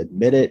I will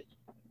admit it.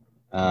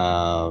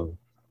 Um,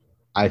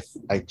 I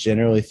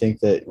generally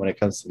think that when it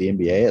comes to the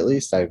NBA, at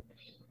least, I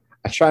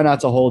try not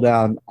to hold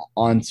down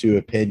onto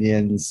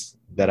opinions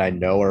that I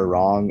know are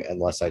wrong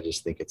unless I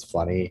just think it's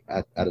funny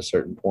at a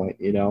certain point,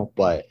 you know.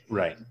 But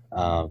Right.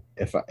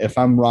 if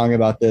I'm wrong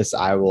about this,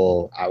 I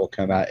will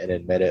come out and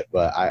admit it.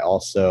 But I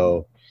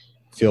also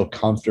feel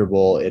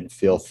comfortable and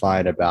feel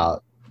fine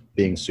about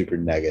being super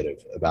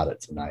negative about it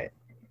tonight.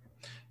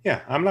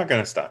 Yeah, I'm not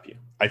going to stop you.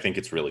 I think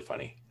it's really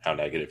funny how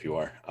negative you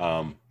are.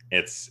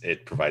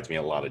 It provides me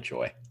a lot of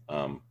joy.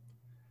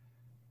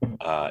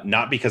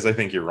 Not because I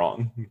think you're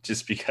wrong,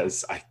 just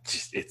because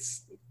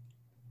it's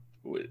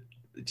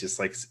just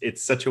like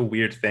it's such a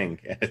weird thing.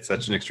 It's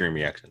such an extreme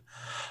reaction.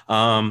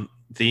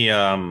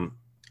 The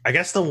I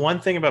guess the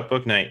one thing about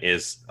Book Night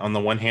is, on the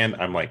one hand,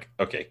 I'm like,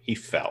 okay, he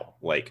fell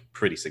like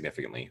pretty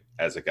significantly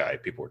as a guy.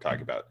 People were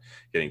talking about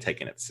getting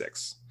taken at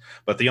 6,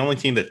 but the only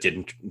team that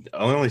didn't, the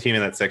only team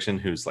in that section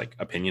whose like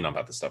opinion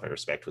about the stuff I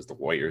respect was the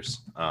Warriors,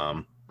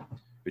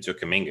 who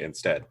took Kuminga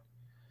instead.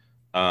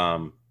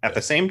 At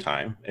the same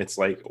time, it's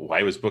like,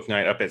 why was Book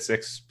Night up at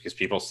 6? Because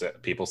people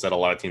said a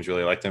lot of teams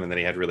really liked him, and then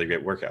he had really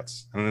great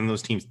workouts, and then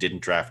those teams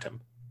didn't draft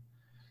him.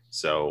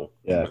 So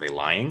Yeah. were they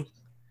lying?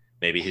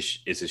 Maybe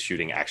is his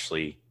shooting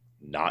actually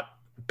not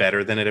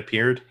better than it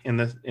appeared in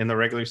the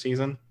regular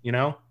season? You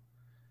know?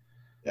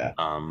 Yeah.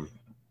 I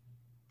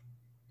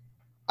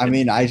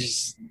mean, I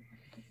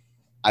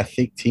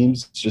think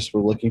teams just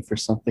were looking for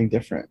something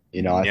different.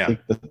 You know, I think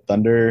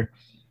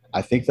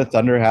the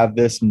Thunder have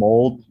this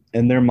mold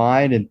in their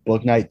mind, and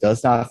Book Night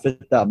does not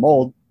fit that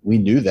mold. We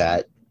knew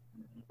that,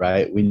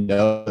 right? We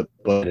know that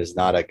Book is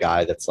not a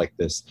guy that's like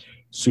this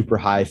super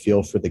high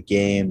feel for the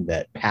game,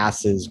 that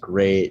passes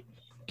great,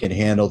 can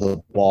handle the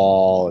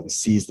ball, and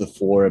sees the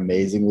floor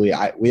amazingly.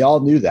 We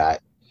all knew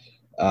that.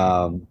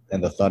 And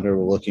the Thunder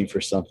were looking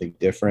for something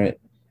different.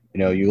 You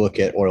know, you look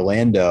at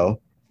Orlando,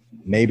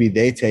 maybe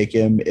they take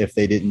him if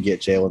they didn't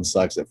get Jalen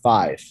Suggs at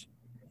 5.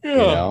 Yeah. You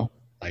know,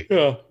 like,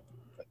 yeah.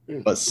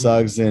 But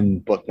Suggs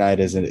and Book Night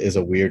is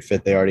a weird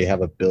fit. They already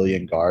have a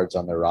billion guards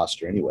on their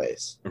roster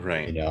anyways.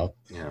 Right. You know?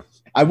 Yeah.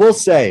 I will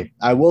say,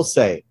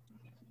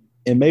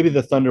 and maybe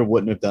the Thunder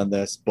wouldn't have done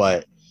this,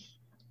 but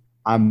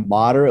I'm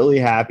moderately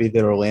happy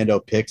that Orlando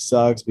picked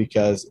Suggs,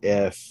 because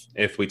if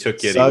we took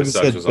Giddey with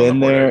Suggs was on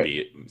the board,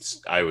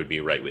 I would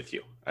be right with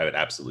you. I would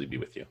absolutely be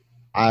with you.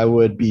 I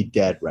would be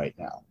dead right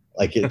now.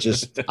 Like, it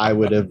just, I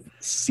would have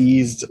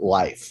seized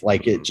life.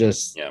 Like, it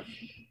just,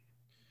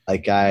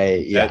 like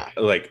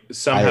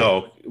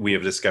somehow we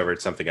have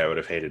discovered something I would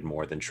have hated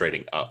more than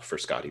trading up for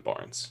Scotty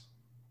Barnes.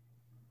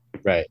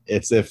 Right.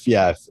 It's if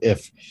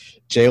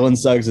Jalen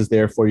Suggs is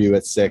there for you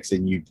at 6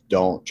 and you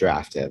don't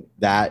draft him,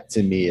 that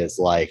to me is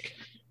like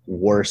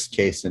worst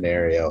case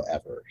scenario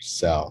ever.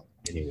 So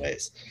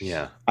anyways,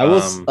 yeah, I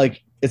was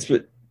like,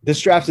 this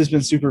draft has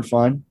been super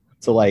fun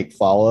to like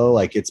follow.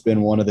 Like, it's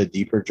been one of the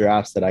deeper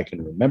drafts that I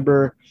can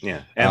remember.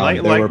 Yeah.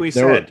 And like we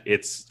said,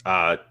 it's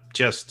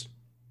just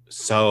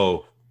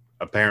so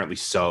apparently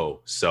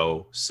so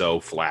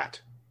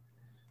flat.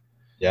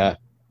 Yeah.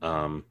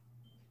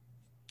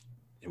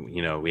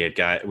 You know, we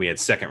had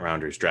second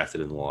rounders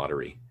drafted in the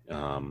lottery.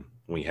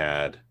 We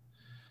had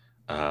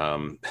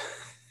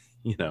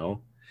you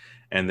know,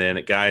 and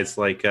then guys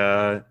like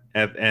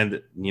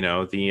and you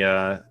know,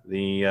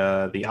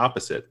 the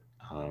opposite.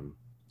 I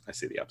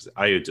say the opposite.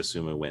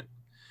 Ayodele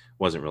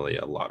wasn't really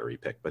a lottery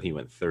pick, but he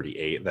went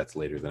 38. That's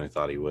later than I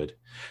thought he would.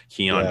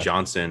 Keon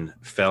Johnson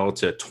fell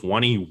to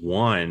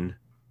 21.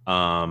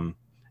 And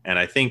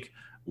I think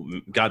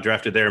got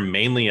drafted there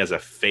mainly as a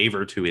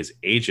favor to his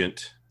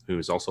agent, who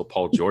is also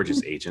Paul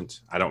George's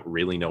agent. I don't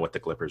really know what the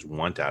Clippers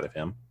want out of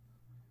him.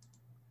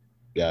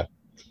 Yeah.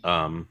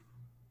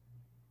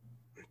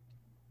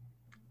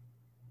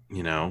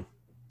 You know,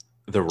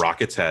 the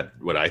Rockets had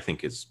what I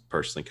think is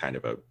personally kind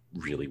of a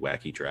really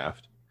wacky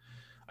draft.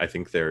 I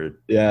think they're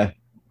going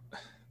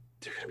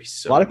to be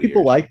so a lot of weird.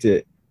 people liked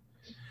it.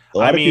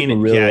 People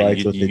really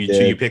liked what they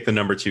did. You picked the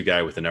number 2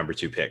 guy with the number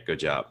 2 pick. Good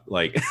job.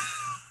 Like,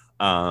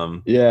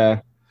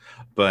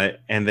 but,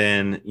 and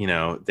then, you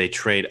know, they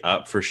trade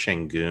up for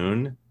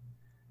Şengün,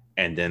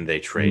 and then they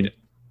trade,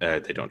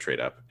 they don't trade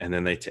up. And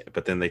then they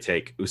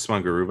take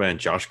Usman Garuba and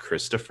Josh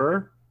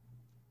Christopher.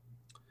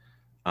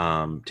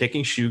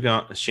 Taking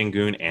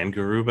Şengün and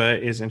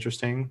Garuba is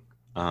interesting.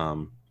 I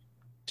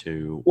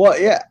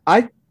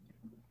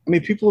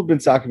mean, people have been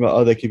talking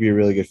about, they could be a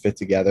really good fit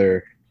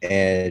together,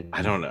 and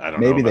I don't know.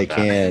 Maybe they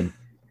can.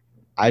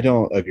 I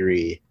don't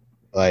agree.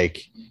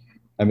 Like,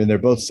 I mean, they're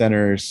both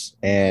centers,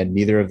 and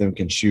neither of them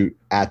can shoot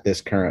at this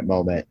current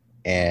moment,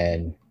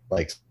 and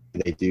like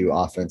they do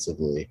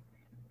offensively.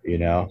 You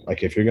know,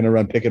 like if you're going to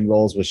run pick and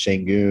rolls with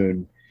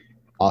Şengün,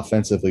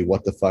 offensively,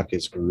 what the fuck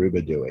is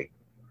Garuba doing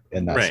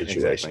in that Right.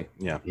 situation?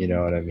 Exactly. Yeah. You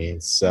know what I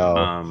mean? So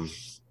Um,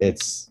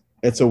 it's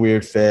a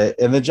weird fit.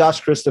 And then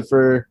Josh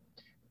Christopher,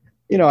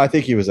 I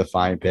think he was a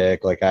fine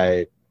pick. Like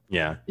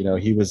yeah.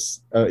 he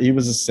was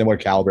a similar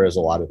caliber as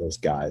a lot of those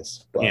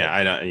guys. Yeah. But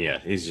I don't. Yeah.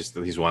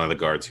 He's one of the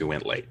guards who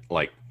went late.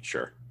 Like,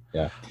 sure.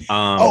 yeah.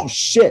 Oh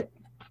shit.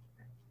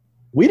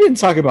 We didn't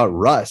talk about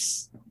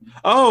Russ.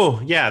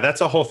 Oh, yeah,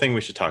 that's a whole thing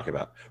we should talk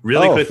about.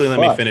 Really quickly, let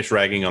me finish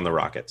ragging on the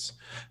Rockets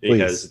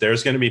because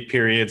there's going to be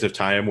periods of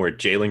time where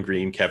Jalen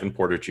Green, Kevin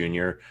Porter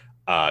Jr.,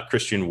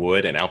 Christian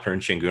Wood, and Alperen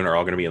Şengün are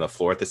all going to be on the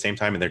floor at the same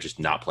time, and they're just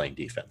not playing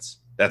defense.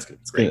 That's going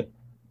to be great.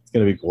 It's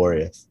going to be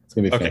glorious. It's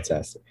going to be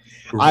fantastic.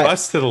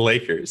 Russ to the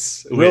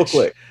Lakers. Real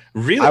quick.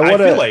 Really, I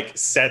feel like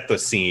set the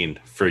scene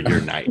for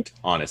your night,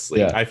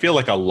 honestly. Yeah. I feel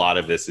like a lot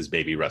of this is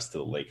maybe Russ to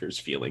the Lakers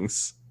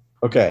feelings.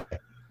 Okay.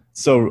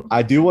 So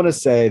I do want to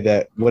say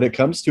that when it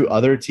comes to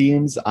other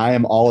teams, I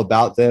am all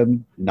about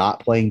them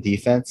not playing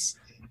defense.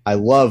 I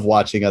love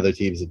watching other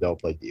teams that don't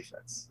play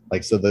defense.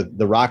 Like, so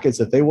the Rockets,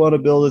 if they want to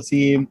build a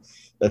team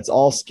that's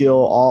all skill,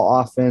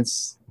 all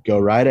offense, go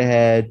right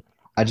ahead.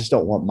 I just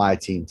don't want my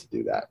team to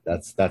do that.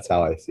 That's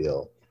how I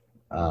feel.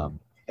 And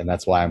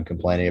that's why I'm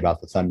complaining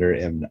about the Thunder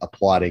and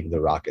applauding the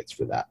Rockets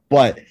for that.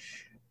 But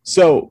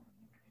so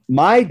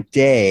my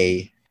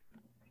day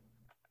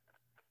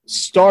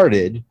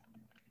started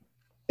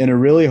in a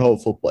really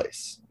hopeful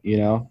place.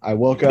 I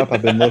woke up,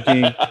 I've been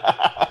looking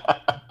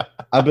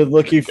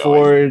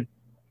forward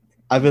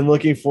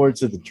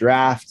to the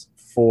draft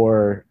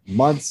for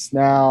months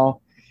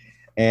now.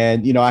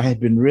 And, I had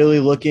been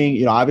really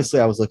looking, obviously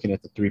I was looking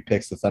at the 3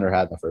 picks the Thunder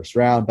had in the first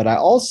round, but I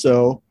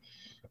also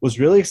was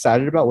really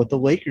excited about what the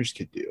Lakers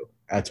could do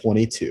at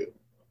 22,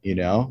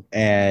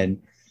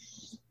 and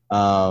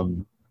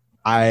I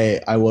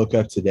woke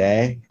up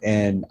today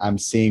and I'm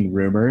seeing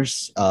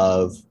rumors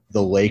of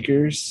the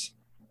Lakers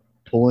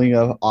pulling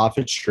off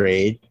a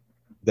trade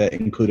that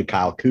included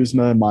Kyle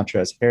Kuzma and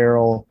Montrezl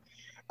Harrell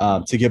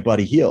to get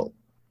Buddy Hield.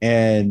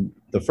 And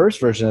the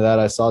first version of that,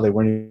 I saw they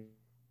weren't even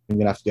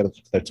going to have to get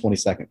their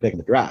 22nd pick in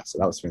the draft. So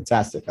that was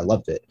fantastic. I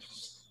loved it.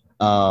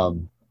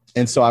 And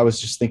so I was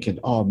just thinking,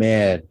 oh,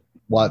 man,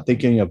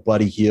 thinking of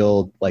Buddy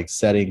Hield, like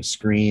setting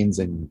screens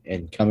and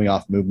coming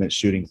off movement,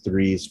 shooting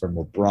threes from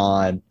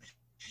LeBron,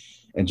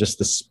 and just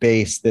the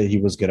space that he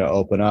was going to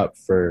open up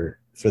for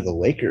the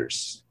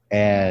Lakers.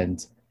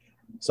 And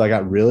so I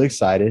got really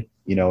excited.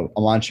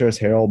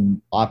 Montrezl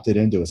Harrell opted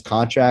into his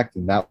contract,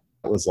 and that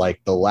was like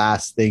the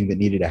last thing that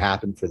needed to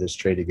happen for this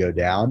trade to go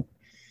down.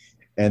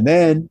 And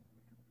then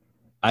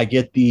I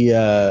get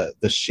the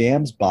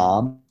Shams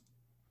bomb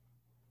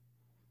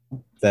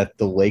that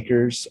the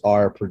Lakers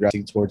are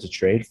progressing towards a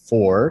trade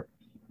for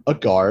a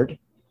guard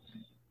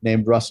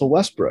named Russell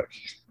Westbrook.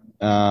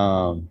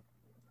 And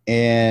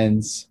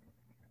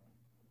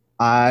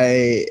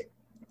I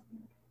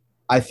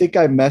think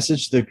I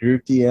messaged the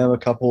group DM a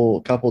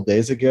couple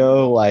days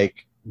ago,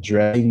 like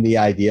dreading the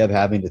idea of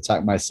having to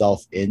tuck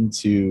myself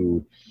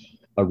into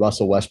a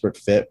Russell Westbrook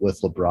fit with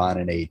LeBron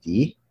and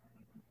AD.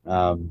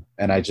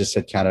 And I just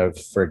had kind of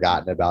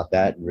forgotten about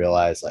that and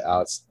realized like, oh,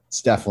 it's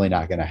definitely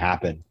not going to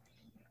happen.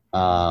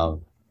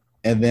 And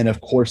then of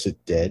course it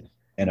did.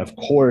 And of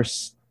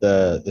course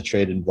the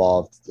trade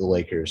involved the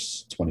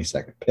Lakers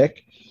 22nd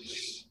pick,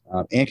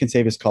 and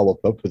Kentavious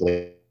Caldwell-Pope, who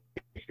the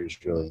Lakers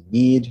really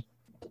need.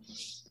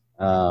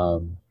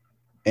 And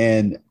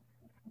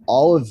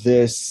all of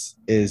this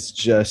is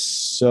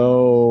just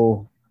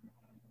so,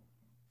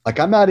 like,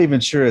 I'm not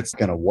even sure it's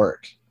going to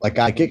work. Like,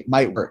 it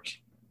might work,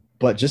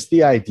 but just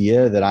the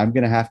idea that I'm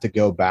going to have to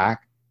go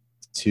back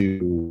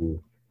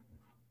to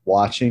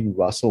watching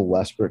Russell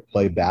Westbrook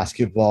play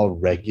basketball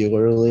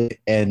regularly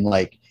and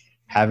like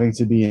having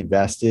to be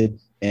invested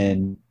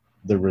in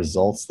the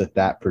results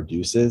that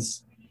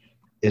produces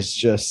is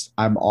just,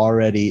 I'm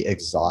already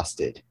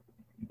exhausted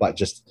by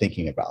just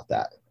thinking about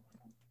that.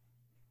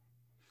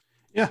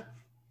 Yeah.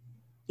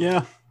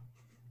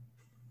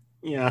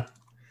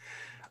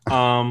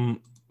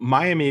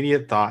 My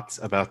immediate thoughts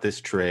about this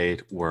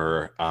trade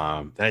were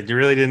that it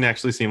really didn't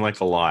actually seem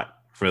like a lot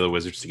for the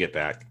Wizards to get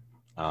back.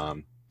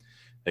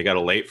 They got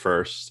a late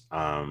first,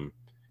 and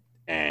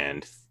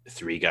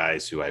 3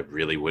 guys who I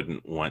really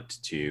wouldn't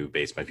want to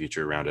base my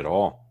future around at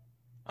all.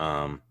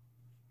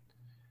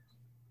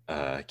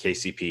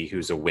 KCP,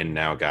 who's a win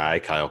now guy,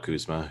 Kyle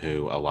Kuzma,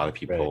 who a lot of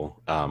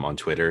people on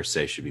Twitter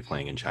say should be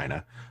playing in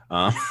China,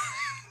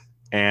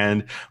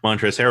 and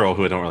Montrezl Harrell,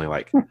 who I don't really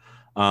like.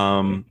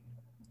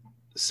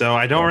 So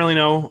I don't really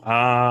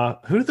know.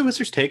 Who did the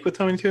Wizards take with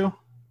 22?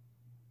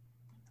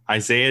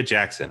 Isaiah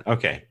Jackson.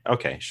 Okay,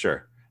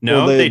 sure.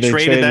 No, they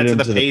traded that to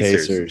the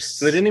Pacers.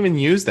 So they didn't even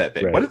use that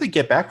bit. Right. What did they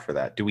get back for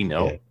that? Do we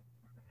know? Okay.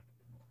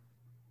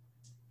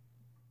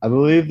 I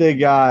believe they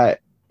got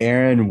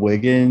Aaron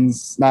Holiday.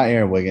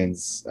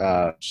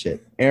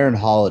 Aaron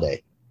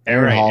Holiday.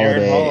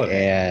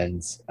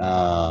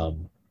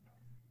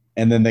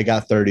 And then they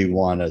got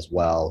 31 as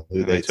well,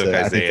 who they took.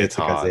 I think they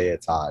took Isaiah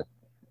Todd.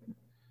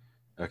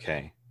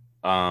 Okay.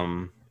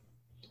 And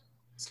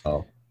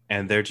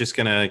they're just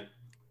gonna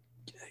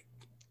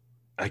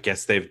I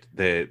guess they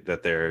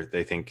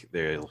think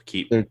they'll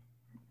keep They're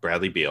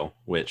Bradley Beal,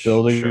 which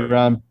building sure,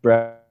 around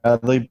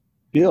Bradley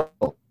Beal.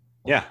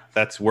 yeah,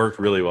 that's worked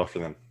really well for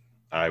them.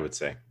 I would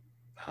say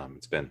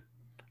it's been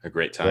a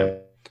great time. Yeah. I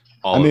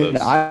All of mean,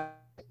 those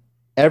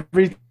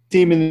every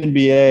team in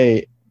the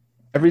NBA,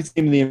 every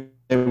team in the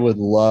NBA would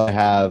love to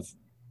have.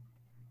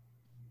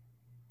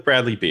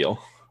 Bradley Beal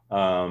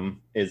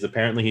is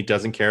apparently he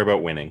doesn't care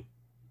about winning,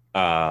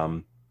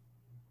 um,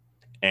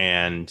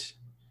 and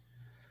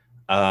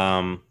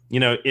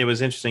it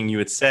was interesting. You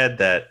had said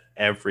that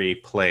every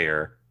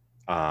player,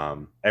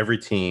 every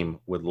team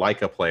would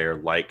like a player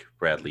like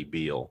Bradley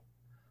Beal.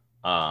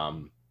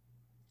 Um,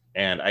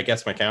 and I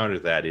guess my counter to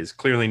that is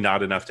clearly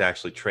not enough to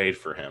actually trade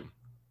for him.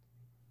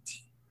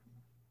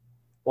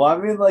 Well, I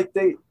mean, like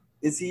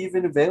is he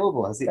even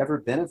available? Has he ever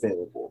been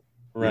available?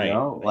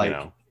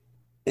 Right.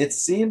 It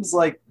seems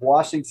like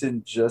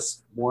Washington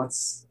just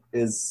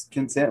is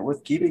content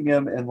with keeping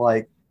him and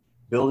like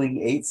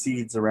building 8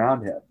 seeds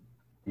around him.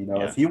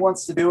 If he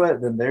wants to do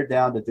it, then they're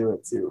down to do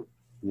it too.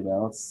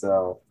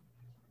 So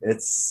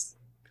it's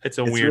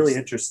really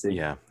interesting.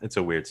 Yeah, it's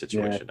a weird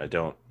situation.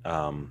 Yeah.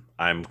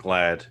 I'm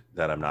glad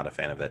that I'm not a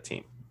fan of that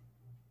team.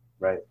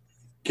 Right.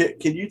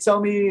 Can you tell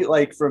me,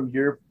 like, from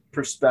your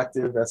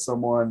perspective as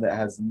someone that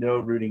has no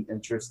rooting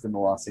interest in the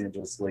Los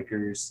Angeles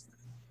Lakers,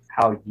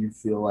 how you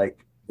feel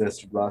like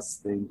this Russ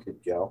thing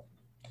could go?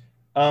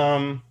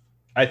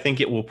 I think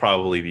it will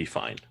probably be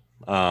fine.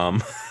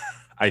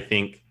 I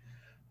think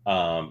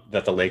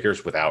that the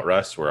Lakers without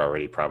Russ were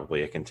already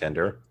probably a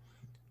contender.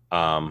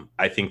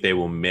 I think they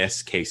will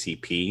miss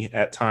KCP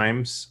at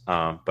times,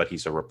 but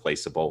he's a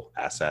replaceable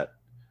asset.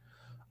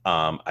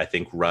 I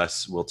think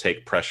Russ will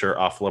take pressure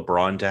off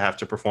LeBron to have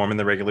to perform in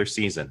the regular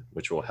season,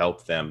 which will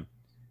help them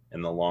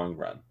in the long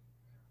run.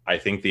 I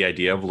think the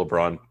idea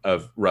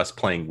of Russ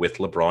playing with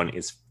LeBron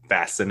is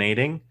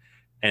fascinating,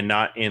 and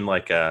not in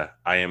like I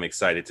am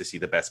excited to see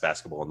the best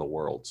basketball in the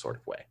world sort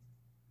of way.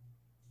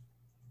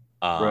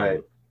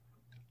 Right.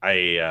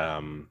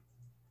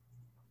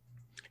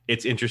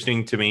 It's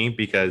interesting to me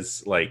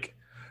because like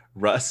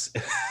Russ,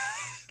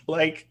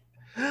 like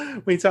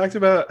we talked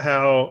about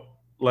how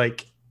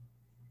like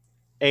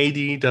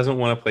AD doesn't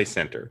want to play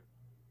center,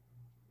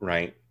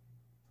 right?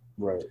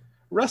 Right.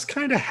 Russ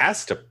kind of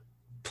has to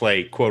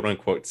play quote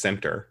unquote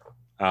center,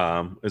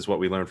 is what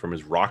we learned from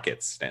his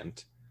Rockets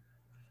stint.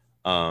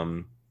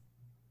 At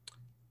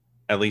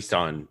least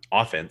on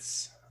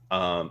offense.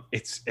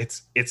 It's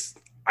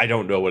I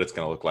don't know what it's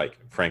going to look like,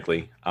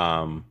 frankly.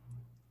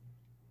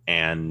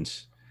 And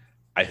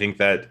I think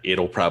that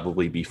it'll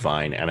probably be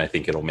fine, and I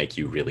think it'll make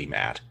you really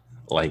mad.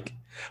 Like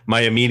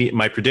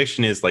my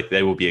prediction is like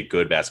they will be a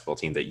good basketball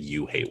team that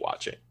you hate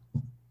watching.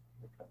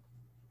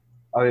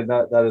 I mean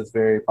that is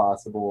very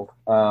possible.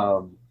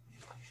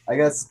 I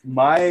guess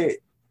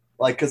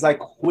because I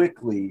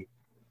quickly,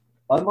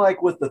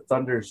 unlike with the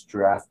Thunder's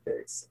draft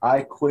picks,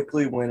 I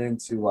quickly went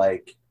into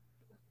like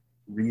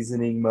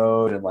reasoning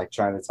mode and like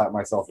trying to talk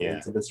myself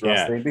into this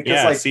Russ thing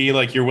because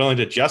you're willing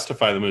to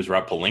justify the moves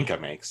Rob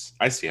Pelinka makes.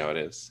 I see how it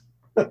is.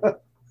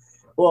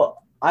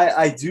 Well,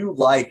 I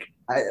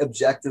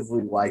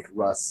objectively like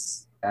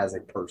Russ as a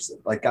person.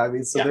 Like, I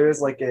mean, so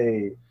there's like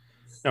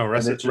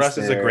Russ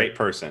is a great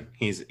person.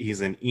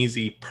 He's an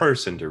easy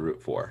person to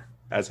root for.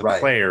 As a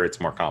player, it's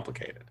more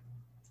complicated.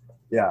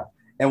 Yeah.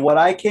 And what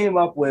I came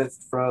up with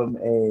from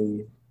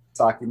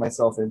talking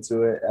myself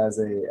into it as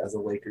a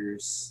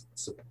Lakers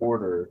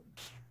supporter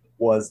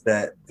was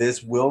that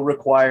this will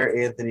require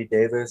Anthony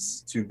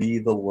Davis to be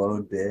the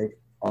lone big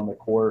on the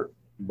court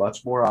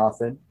much more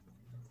often.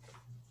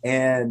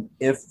 And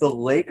if the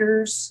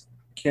Lakers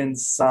can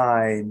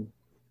sign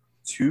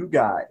 2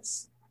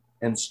 guys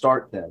and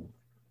start them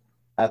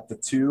at the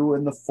 2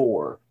 and the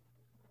 4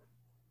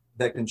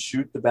 that can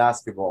shoot the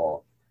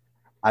basketball,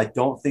 I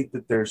don't think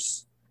that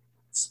there's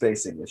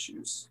spacing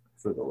issues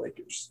for the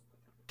Lakers.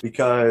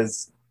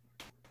 Because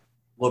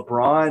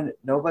LeBron,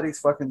 nobody's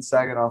fucking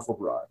sagging off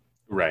LeBron.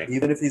 Right.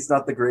 Even if he's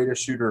not the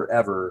greatest shooter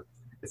ever,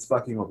 it's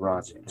fucking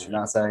LeBron James. You're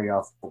not sagging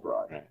off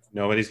LeBron. Right.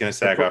 Nobody's going to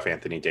sag off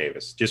Anthony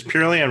Davis. Just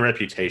purely on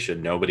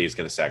reputation, nobody's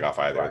going to sag off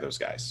either of those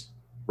guys.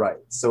 Right.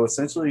 So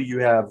essentially you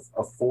have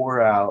a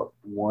 4-out,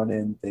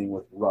 1-in thing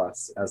with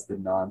Russ as the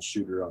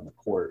non-shooter on the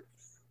court.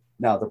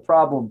 Now, the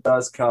problem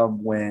does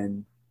come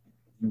when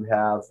you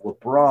have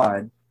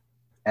LeBron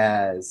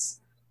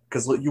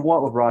because you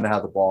want LeBron to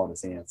have the ball in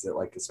his hands at,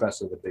 like,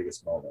 especially the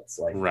biggest moments.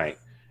 Like, right.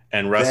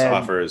 And Russ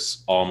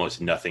offers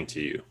almost nothing to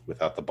you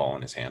without the ball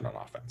in his hand on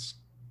offense.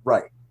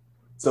 Right.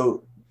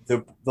 So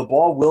the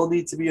ball will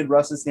need to be in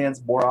Russ's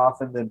hands more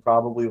often than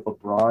probably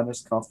LeBron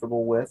is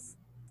comfortable with.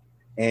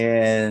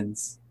 And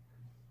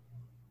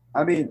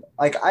I mean,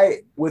 like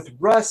with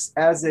Russ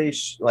as a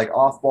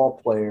off-ball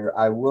player,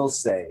 I will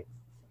say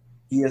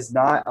he is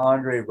not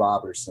Andre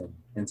Robertson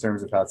in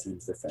terms of how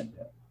teams defend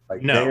him.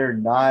 Like they're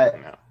not.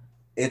 No.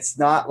 It's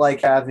not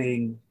like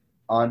having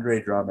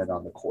Andre Drummond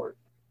on the court.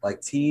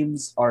 Like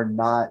teams are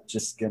not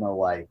just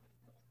gonna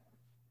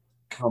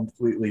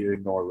completely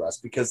ignore Russ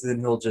because then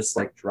he'll just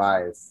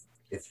drive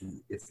if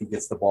he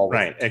gets the ball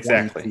within Right, 20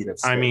 exactly. feet of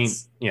I mean,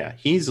 space. yeah,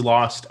 he's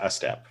lost a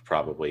step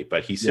probably,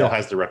 but he still Yeah.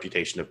 has the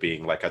reputation of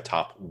being like a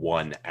top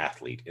 1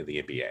 athlete in the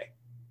NBA.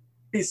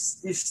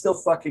 He's still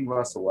fucking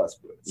Russell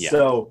Westbrook. Yeah.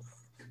 So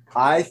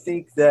I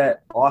think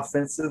that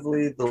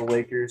offensively the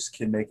Lakers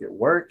can make it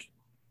work.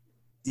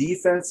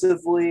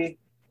 Defensively,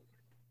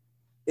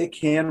 it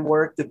can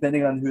work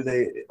depending on who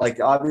they like.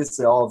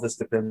 Obviously, all of this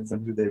depends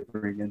on who they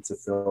bring in to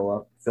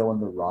fill in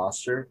the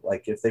roster.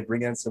 Like if they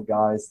bring in some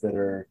guys that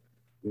are,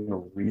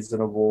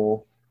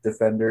 reasonable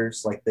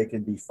defenders, like they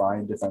can be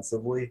fine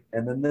defensively,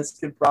 and then this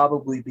could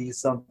probably be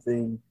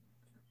something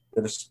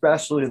that,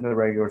 especially in the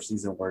regular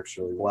season, works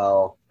really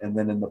well. And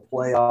then in the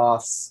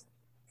playoffs,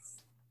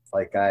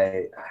 like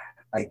I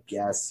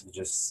guess you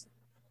just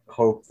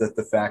hope that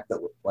the fact that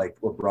like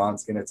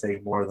LeBron's going to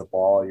take more of the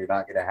ball, you're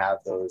not going to have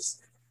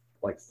those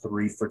like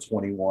 3 for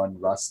 21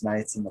 Russ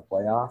nights in the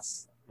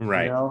playoffs.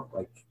 Right.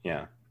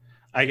 Yeah.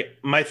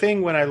 My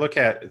thing when I look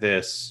at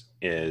this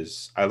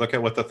is I look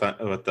at what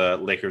the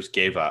Lakers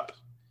gave up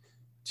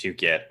to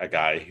get a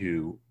guy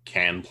who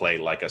can play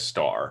like a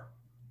star,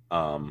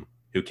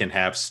 who can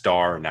have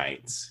star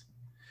nights.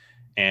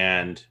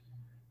 And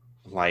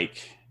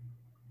like,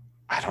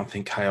 I don't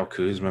think Kyle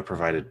Kuzma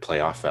provided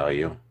playoff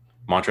value.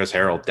 Montrezl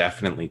Harrell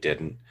definitely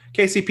didn't.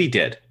 KCP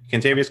did.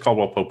 Kentavious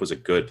Caldwell-Pope was a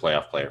good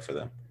playoff player for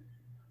them.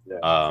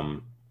 Yeah.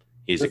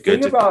 He's the a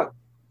good.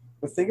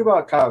 thing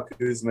about Kyle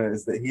Kuzma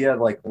is that he had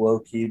like low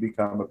key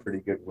become a pretty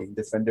good wing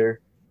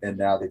defender, and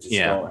now they just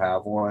don't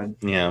have one.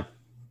 Yeah.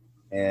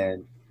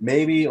 And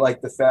maybe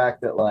like the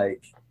fact that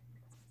like,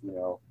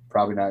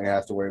 probably not gonna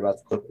have to worry about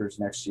the Clippers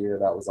next year.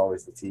 That was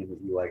always the team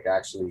that you like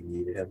actually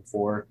needed him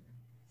for.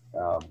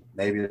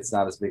 Maybe it's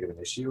not as big of an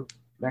issue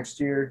next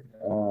year,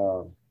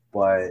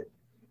 but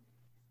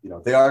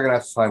they are gonna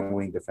have to find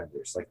wing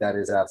defenders. Like that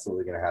is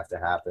absolutely gonna have to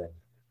happen.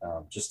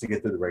 Just to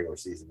get through the regular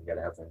season, you got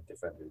to have wing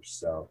defenders.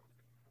 So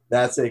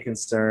that's a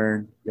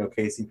concern.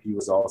 KCP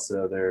was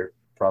also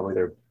probably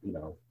their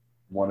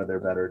one of their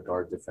better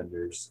guard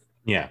defenders.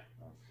 Yeah.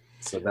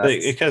 So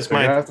that's because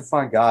they're gonna have to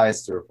find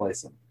guys to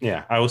replace him.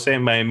 Yeah, I will say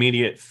my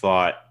immediate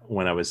thought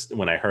when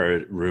I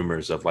heard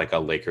rumors of like a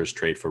Lakers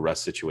trade for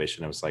Russ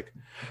situation, I was like,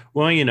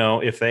 well,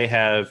 if they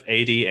have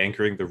AD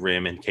anchoring the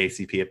rim and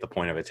KCP at the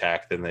point of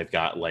attack, then they've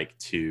got like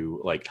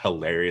 2 like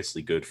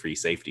hilariously good free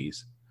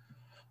safeties.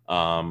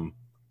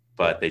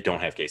 But they don't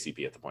have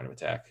KCP at the point of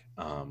attack.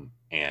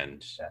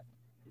 And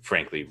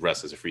frankly,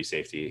 Russ as a free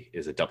safety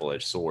is a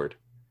double-edged sword.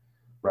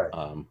 Right.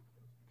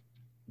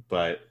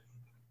 But,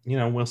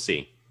 we'll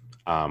see.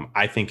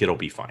 I think it'll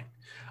be fine.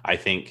 I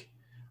think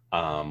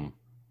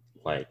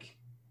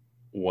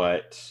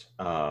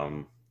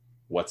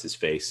what's his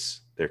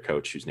face, their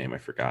coach whose name I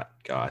forgot.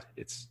 God,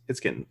 it's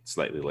getting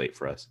slightly late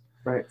for us.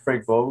 Right.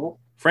 Frank Vogel?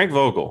 Frank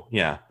Vogel.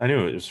 Yeah, I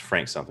knew it was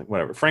Frank something.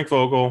 Whatever. Frank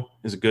Vogel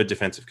is a good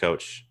defensive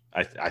coach.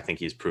 I think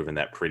he's proven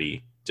that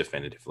pretty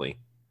definitively.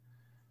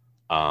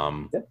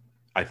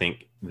 I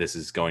think this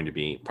is going to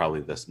be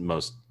probably the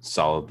most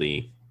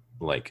solidly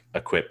like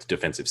equipped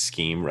defensive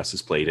scheme Russ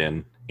has played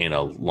in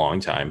a long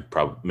time,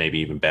 probably maybe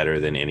even better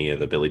than any of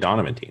the Billy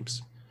Donovan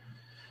teams.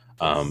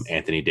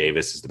 Anthony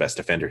Davis is the best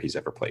defender he's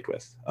ever played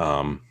with.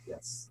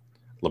 Yes.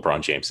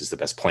 LeBron James is the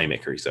best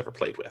playmaker he's ever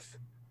played with.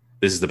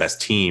 This is the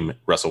best team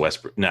Russell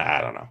Westbrook. No,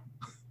 I don't know.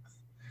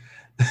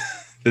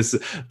 This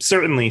is,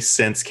 certainly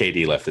since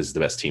KD left, this is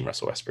the best team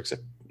Russell Westbrook's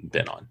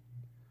been on.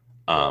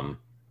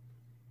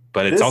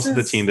 But it's also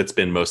the team that's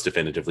been most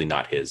definitively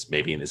not his,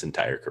 maybe in his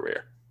entire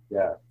career.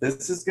 Yeah,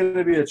 this is going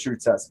to be a true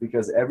test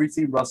because every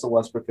team Russell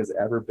Westbrook has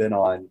ever been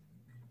on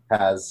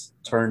has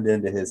turned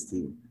into his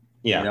team.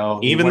 Yeah,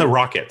 even the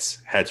Rockets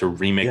had to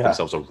remake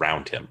themselves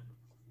around him.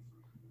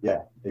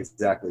 Yeah,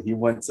 exactly. He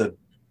went to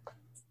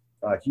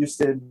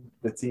Houston,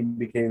 the team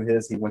became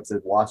his. He went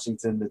to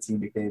Washington, the team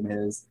became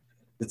his.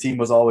 The team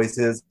was always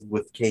his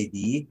with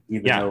KD.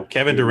 Though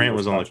Kevin Durant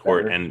was on the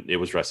court, and it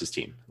was Russ's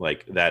team.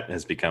 Like that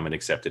has become an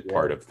accepted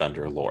part of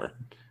Thunder lore.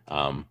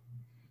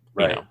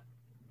 Right.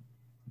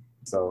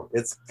 So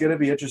it's going to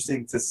be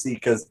interesting to see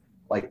because,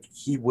 like,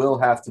 he will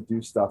have to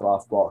do stuff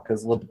off ball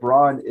because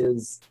LeBron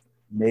is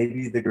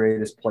maybe the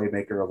greatest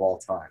playmaker of all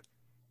time.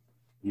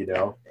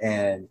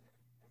 And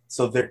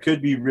so there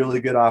could be really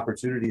good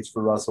opportunities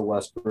for Russell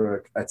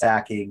Westbrook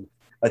attacking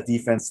a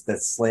defense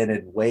that's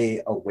slanted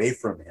way away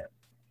from him,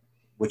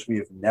 which we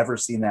have never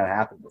seen that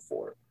happen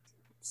before.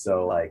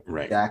 So,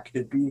 that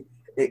could be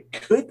 – it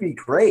could be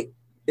great.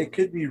 It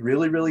could be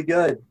really, really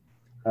good.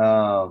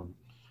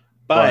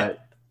 But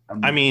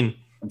I'm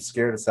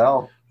scared as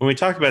hell. When we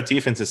talk about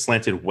defenses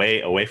slanted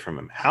way away from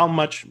him, how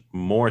much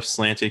more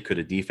slanted could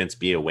a defense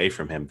be away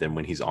from him than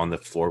when he's on the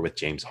floor with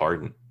James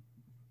Harden?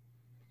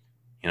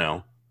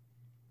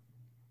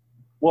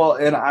 Well,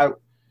 and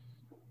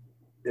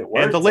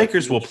the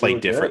Lakers will play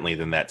differently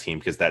than that team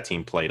because that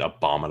team played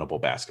abominable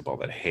basketball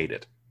that I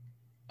hated.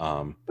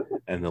 And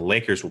the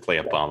Lakers will play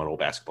abominable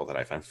basketball that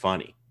I find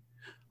funny.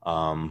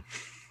 But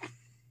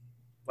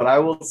I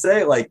will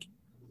say,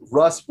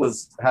 Russ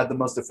had the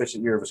most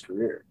efficient year of his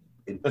career.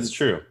 That's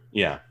true.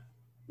 Yeah.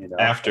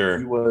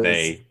 After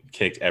they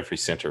kicked every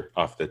center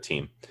off the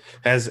team.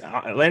 Has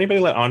anybody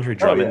let Andre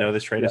Drummond know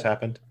this trade has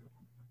happened?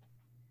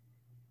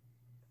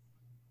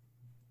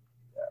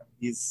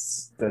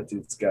 That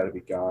dude's got to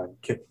be gone.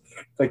 Can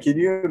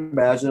you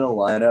imagine a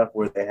lineup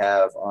where they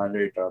have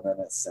Andre Drummond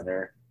at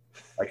center?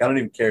 Like, I don't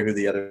even care who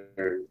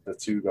the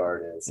two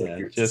guard is. Like,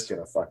 you're just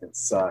gonna fucking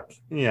suck.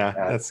 Yeah,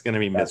 that's gonna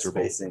be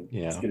miserable. Spacing.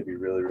 Yeah, it's gonna be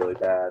really, really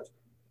bad.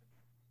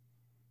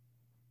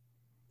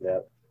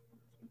 Yep.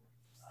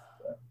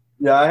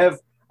 Yeah,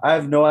 I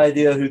have no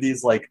idea who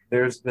these, like,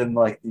 there's been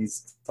like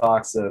these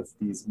talks of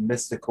these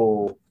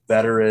mystical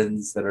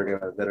veterans that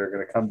are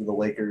gonna come to the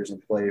Lakers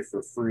and play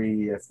for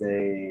free if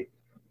they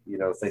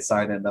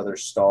sign another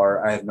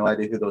star. I have no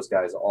idea who those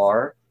guys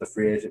are. The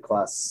free agent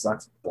class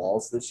sucks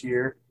balls this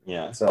year.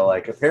 Yeah. So,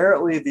 like,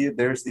 apparently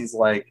there's these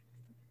like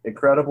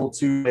incredible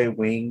two-way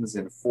wings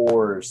and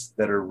fours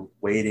that are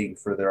waiting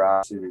for their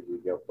opportunity to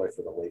go play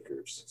for the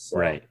Lakers. So,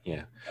 right.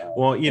 Yeah.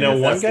 Well,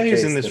 one guy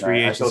who's in this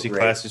free agency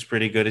class is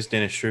pretty good is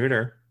Dennis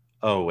Schroeder.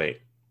 Oh,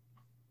 wait.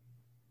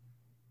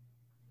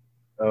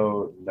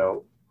 Oh,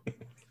 no.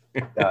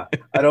 Yeah,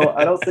 I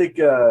don't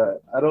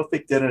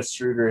think Dennis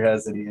Schroeder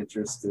has any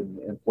interest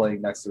in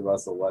playing next to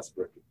Russell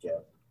Westbrook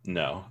again.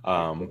 No.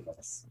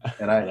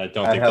 And I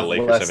don't think the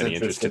Lakers have any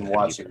interest in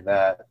watching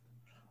that.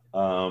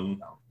 No.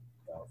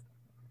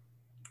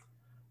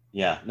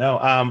 Yeah, no.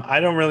 I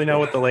don't really know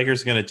what the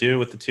Lakers are going to do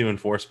with the 2 and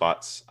 4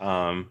 spots.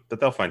 But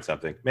they'll find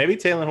something. Maybe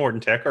Talen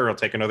Horton-Tucker will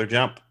take another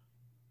jump.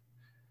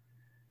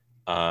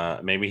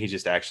 Maybe he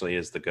just actually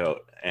is the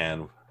GOAT,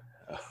 and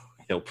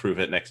he'll prove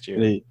it next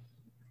year.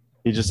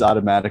 He just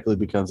automatically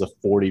becomes a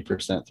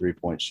 40%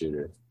 3-point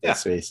shooter. Yeah.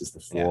 Spaces the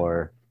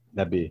floor.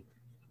 Yeah.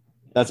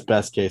 That's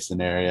best case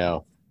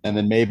scenario. And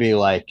then maybe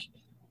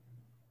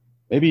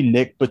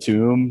Nick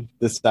Batum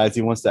decides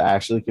he wants to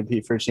actually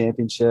compete for a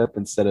championship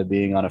instead of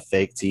being on a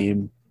fake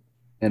team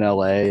in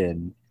LA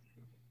and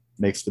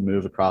makes the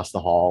move across the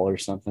hall or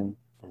something.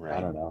 Right. I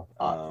don't know.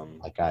 I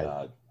don't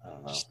know.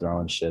 Just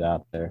throwing shit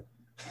out there.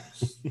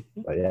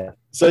 But yeah.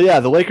 So yeah,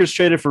 the Lakers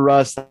traded for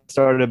Russ. That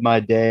started my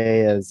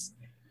day as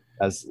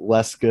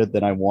less good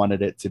than I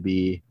wanted it to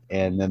be,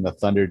 and then the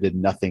Thunder did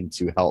nothing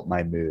to help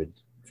my mood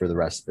for the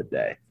rest of the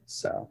day.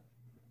 So,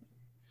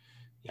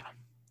 yeah,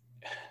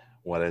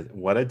 what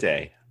a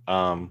day.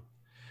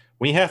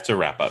 We have to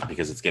wrap up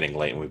because it's getting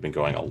late and we've been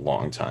going a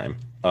long time.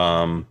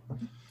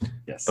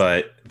 Yes,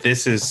 but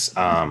this was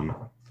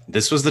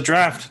the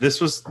draft.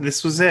 This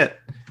was it.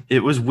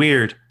 It was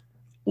weird.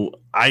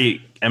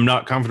 I am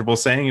not comfortable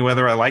saying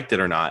whether I liked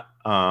it or not.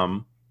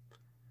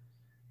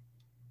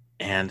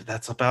 And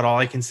that's about all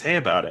I can say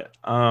about it.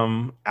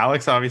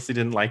 Alex obviously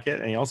didn't like it,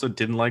 and he also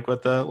didn't like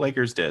what the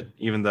Lakers did,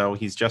 even though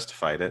he's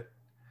justified it.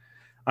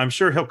 I'm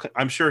sure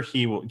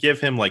he will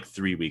give him like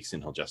 3 weeks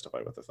and he'll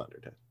justify what the Thunder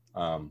did.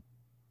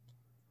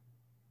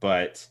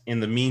 But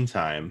in the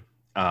meantime,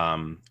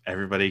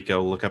 everybody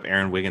go look up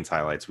Aaron Wiggins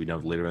highlights. We know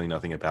literally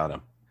nothing about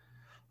him.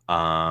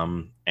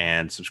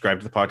 And subscribe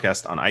to the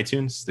podcast on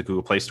iTunes, the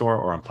Google Play Store,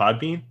 or on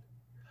Podbean.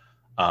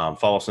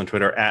 Follow us on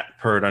Twitter at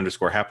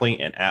 @Perd_Happily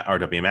and at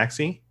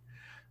RWMaxi.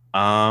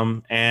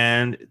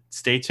 And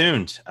stay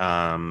tuned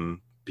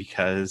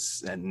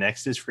because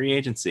next is free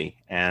agency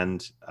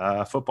and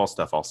football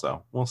stuff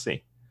also. We'll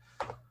see.